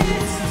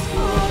 This is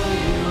for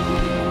You.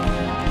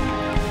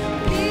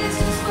 This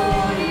is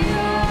for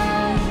You.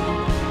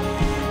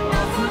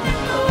 All for the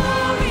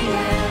glory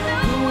and the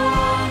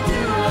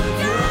wonder of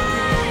Your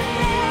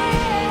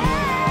name.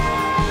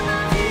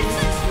 This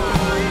is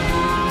for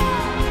You.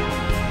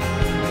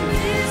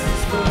 This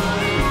is for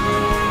You.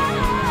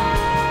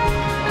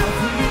 All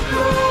for the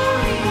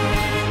glory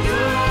and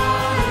Your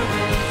honor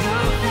and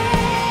Your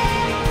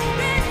fame.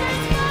 This is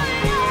for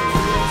You.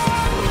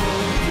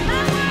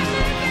 My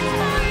worship is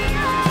for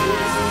You.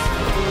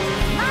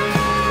 My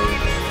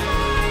life is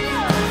for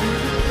You.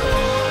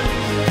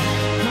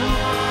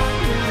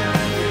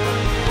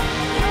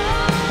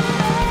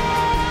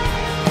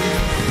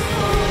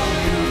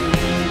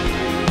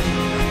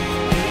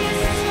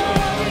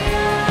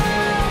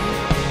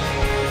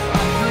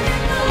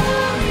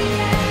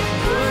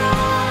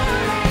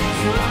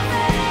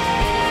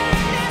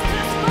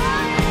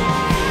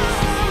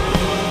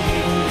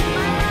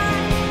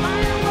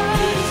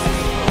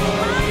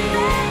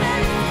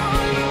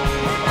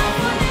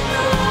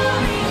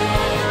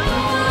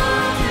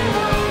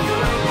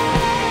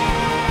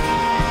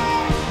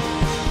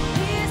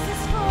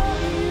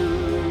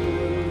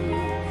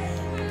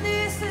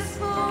 This is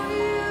for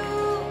You.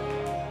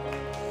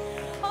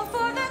 All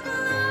for the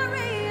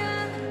glory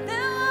and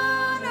the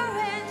honor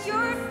and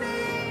Your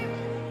fame.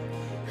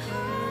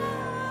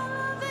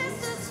 Oh, this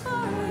is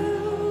for You.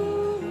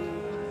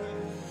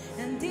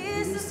 And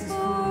this is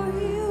for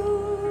You.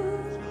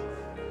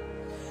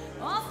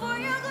 All for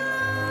Your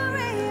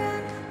glory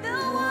and the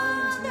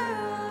wonder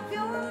of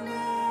Your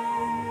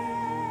name.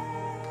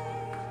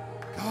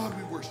 God,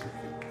 we worship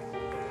You.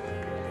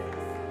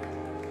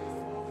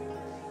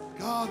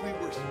 God, we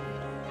worship You.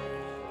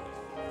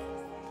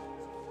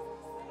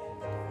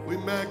 We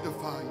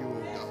magnify You,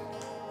 oh God.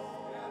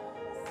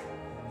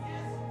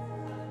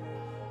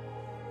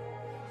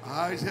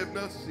 Eyes have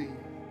not seen,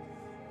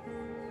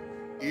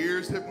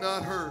 ears have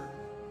not heard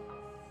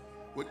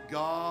what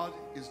God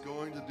is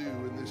going to do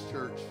in this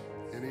church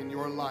and in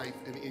your life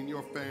and in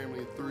your family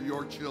and through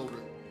your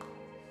children.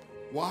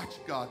 Watch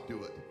God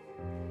do it.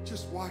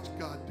 Just watch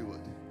God do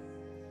it.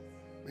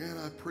 Man,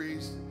 I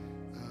praise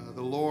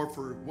the Lord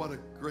for what a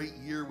great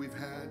year we've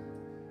had.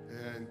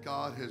 And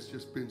God has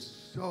just been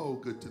so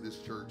good to this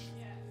church.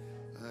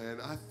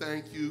 And I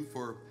thank You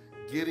for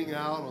getting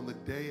out on the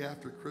day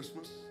after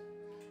Christmas.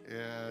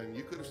 And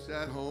you could have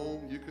sat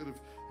home.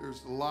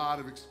 There's a lot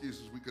of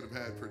excuses we could have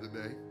had for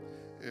today.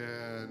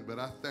 But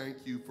I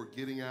thank You for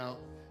getting out.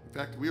 In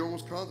fact, we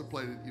almost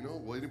contemplated,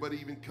 will anybody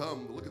even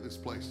come to look at this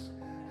place?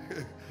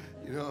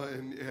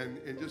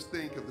 And just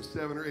think of the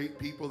 7 or 8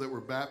 people that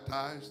were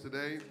baptized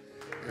today.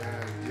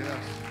 And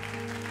yes.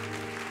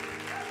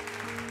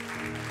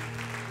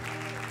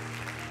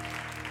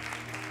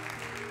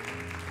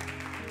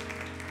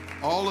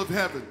 All of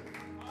heaven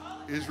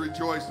is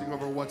rejoicing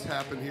over what's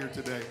happened here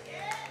today.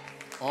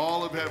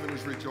 All of heaven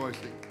is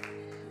rejoicing.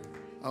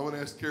 I want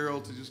to ask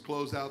Carol to just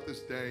close out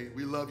this day.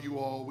 We love you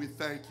all. We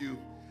thank you.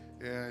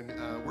 And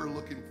we're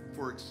looking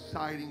for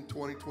exciting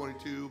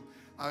 2022.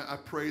 I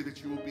pray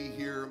that you will be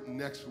here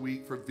next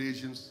week for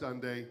Vision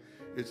Sunday.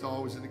 It's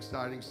always an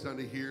exciting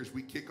Sunday here as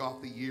we kick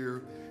off the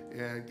year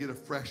and get a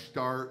fresh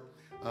start.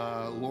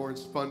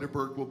 Lawrence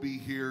Funderburg will be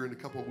here in a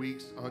couple of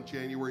weeks on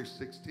January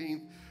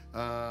 16th.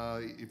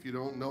 If you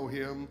don't know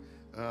him,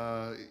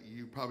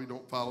 you probably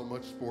don't follow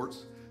much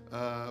sports.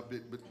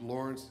 But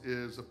Lawrence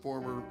is a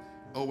former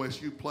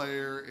OSU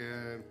player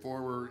and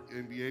former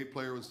NBA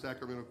player with the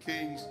Sacramento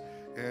Kings.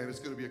 And it's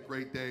going to be a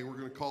great day. We're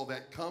going to call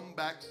that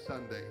Comeback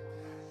Sunday.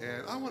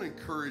 And I want to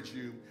encourage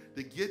you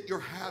to get your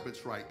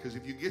habits right. Because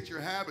if you get your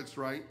habits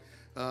right,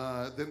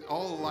 then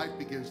all of life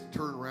begins to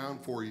turn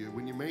around for you.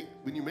 When you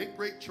make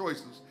great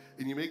choices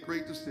and you make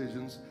great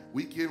decisions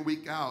week in,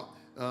 week out,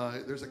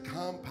 there's a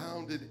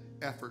compounded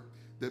effort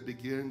that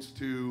begins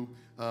to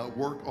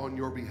work on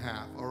your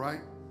behalf, all right?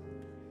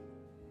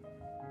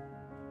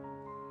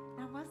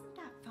 Now, wasn't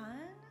that fun?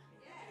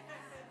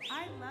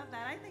 I love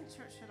that. I think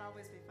church should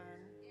always be fun.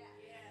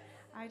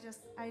 I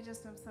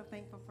just am so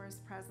thankful for his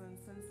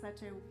presence and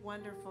such a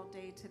wonderful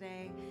day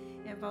today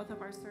in both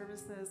of our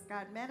services.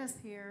 God met us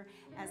here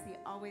as he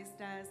always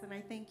does, and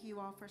I thank you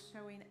all for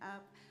showing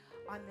up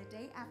on the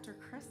day after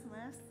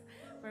Christmas,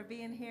 for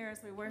being here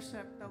as we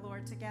worship the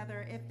Lord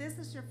together. If this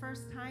is your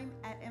first time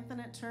at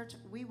Infinite Church,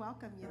 we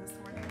welcome you this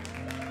morning.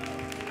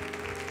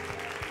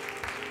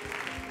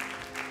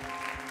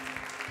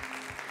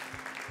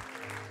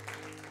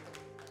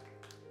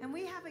 And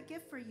we have a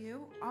gift for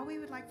you. All we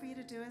would like for you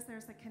to do is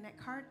there's a Connect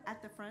card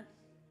at the front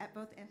at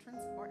both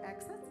entrance or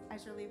exits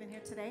as you're leaving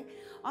here today.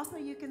 Also,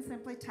 you can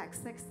simply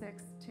text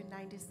 66 to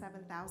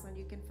 97,000.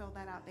 You can fill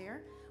that out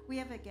there. We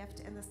have a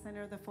gift in the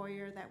center of the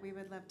foyer that we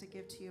would love to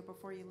give to you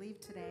before you leave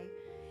today.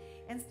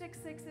 And Stick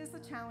 6 is a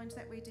challenge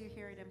that we do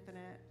here at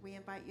Infinite. We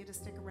invite you to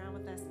stick around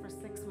with us for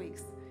 6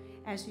 weeks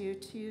as you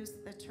choose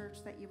the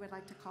church that you would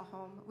like to call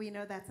home. We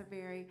know that's a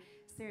very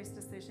serious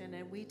decision,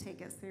 and we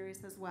take it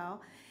serious as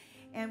well.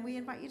 And we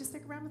invite you to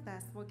stick around with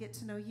us. We'll get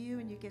to know you,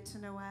 and you get to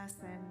know us,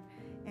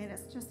 and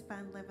it's just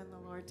fun living the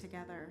Lord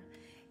together.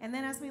 And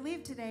then as we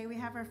leave today, we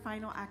have our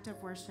final act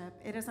of worship.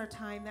 It is our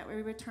time that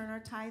we return our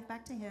tithe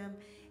back to him,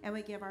 and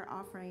we give our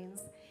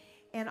offerings.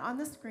 And on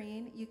the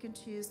screen, you can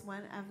choose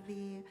one of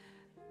the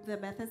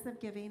methods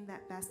of giving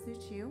that best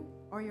suits you,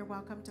 or you're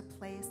welcome to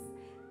place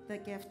the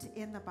gift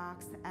in the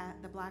box,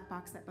 at the black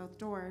box at both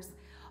doors.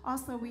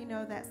 Also, we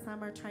know that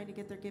some are trying to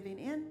get their giving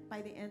in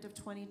by the end of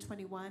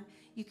 2021.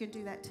 You can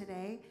do that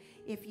today.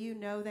 If you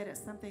know that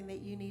it's something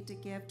that you need to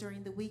give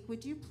during the week,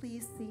 would you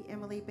please see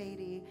Emily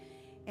Beatty?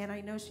 And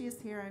I know she is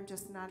here. I'm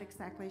just not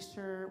exactly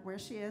sure where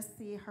she is.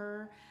 See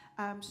her.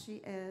 She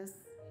is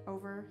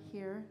over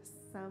here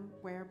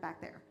somewhere back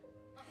there.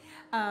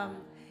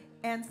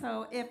 And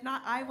so if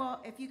not,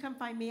 if you come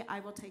find me, I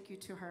will take you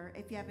to her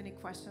if you have any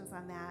questions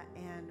on that,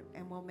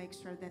 and we'll make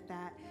sure that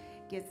that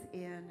gets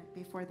in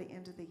before the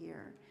end of the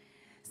year.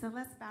 So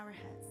let's bow our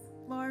heads.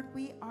 Lord,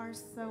 we are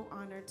so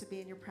honored to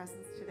be in your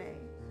presence today,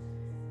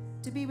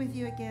 to be with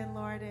you again,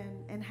 Lord,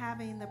 and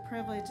having the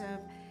privilege of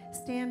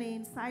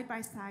standing side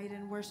by side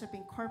and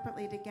worshiping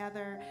corporately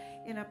together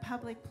in a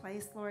public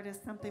place, Lord, is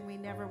something we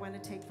never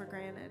want to take for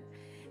granted.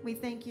 We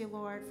thank you,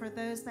 Lord, for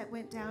those that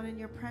went down in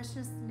your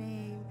precious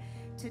name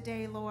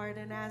today, Lord,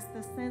 and as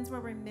the sins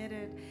were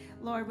remitted,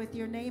 Lord, with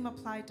your name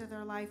applied to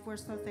their life, we're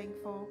so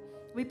thankful.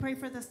 We pray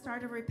for the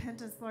start of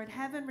repentance, Lord.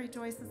 Heaven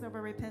rejoices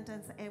over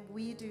repentance, and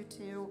we do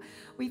too.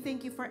 We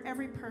thank you for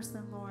every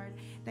person, Lord,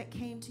 that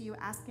came to you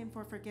asking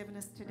for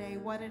forgiveness today.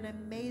 What an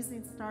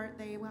amazing start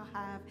they will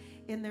have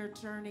in their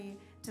journey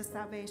to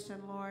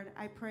salvation, Lord.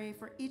 I pray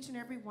for each and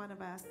every one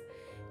of us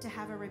to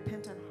have a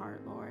repentant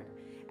heart, Lord.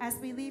 As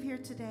we leave here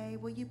today,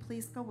 will you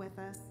please go with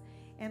us?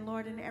 And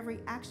Lord, in every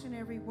action,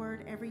 every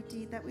word, every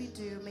deed that we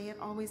do, may it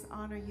always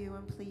honor you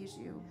and please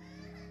you.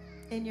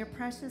 In your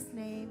precious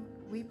name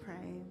we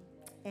pray.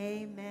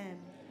 Amen.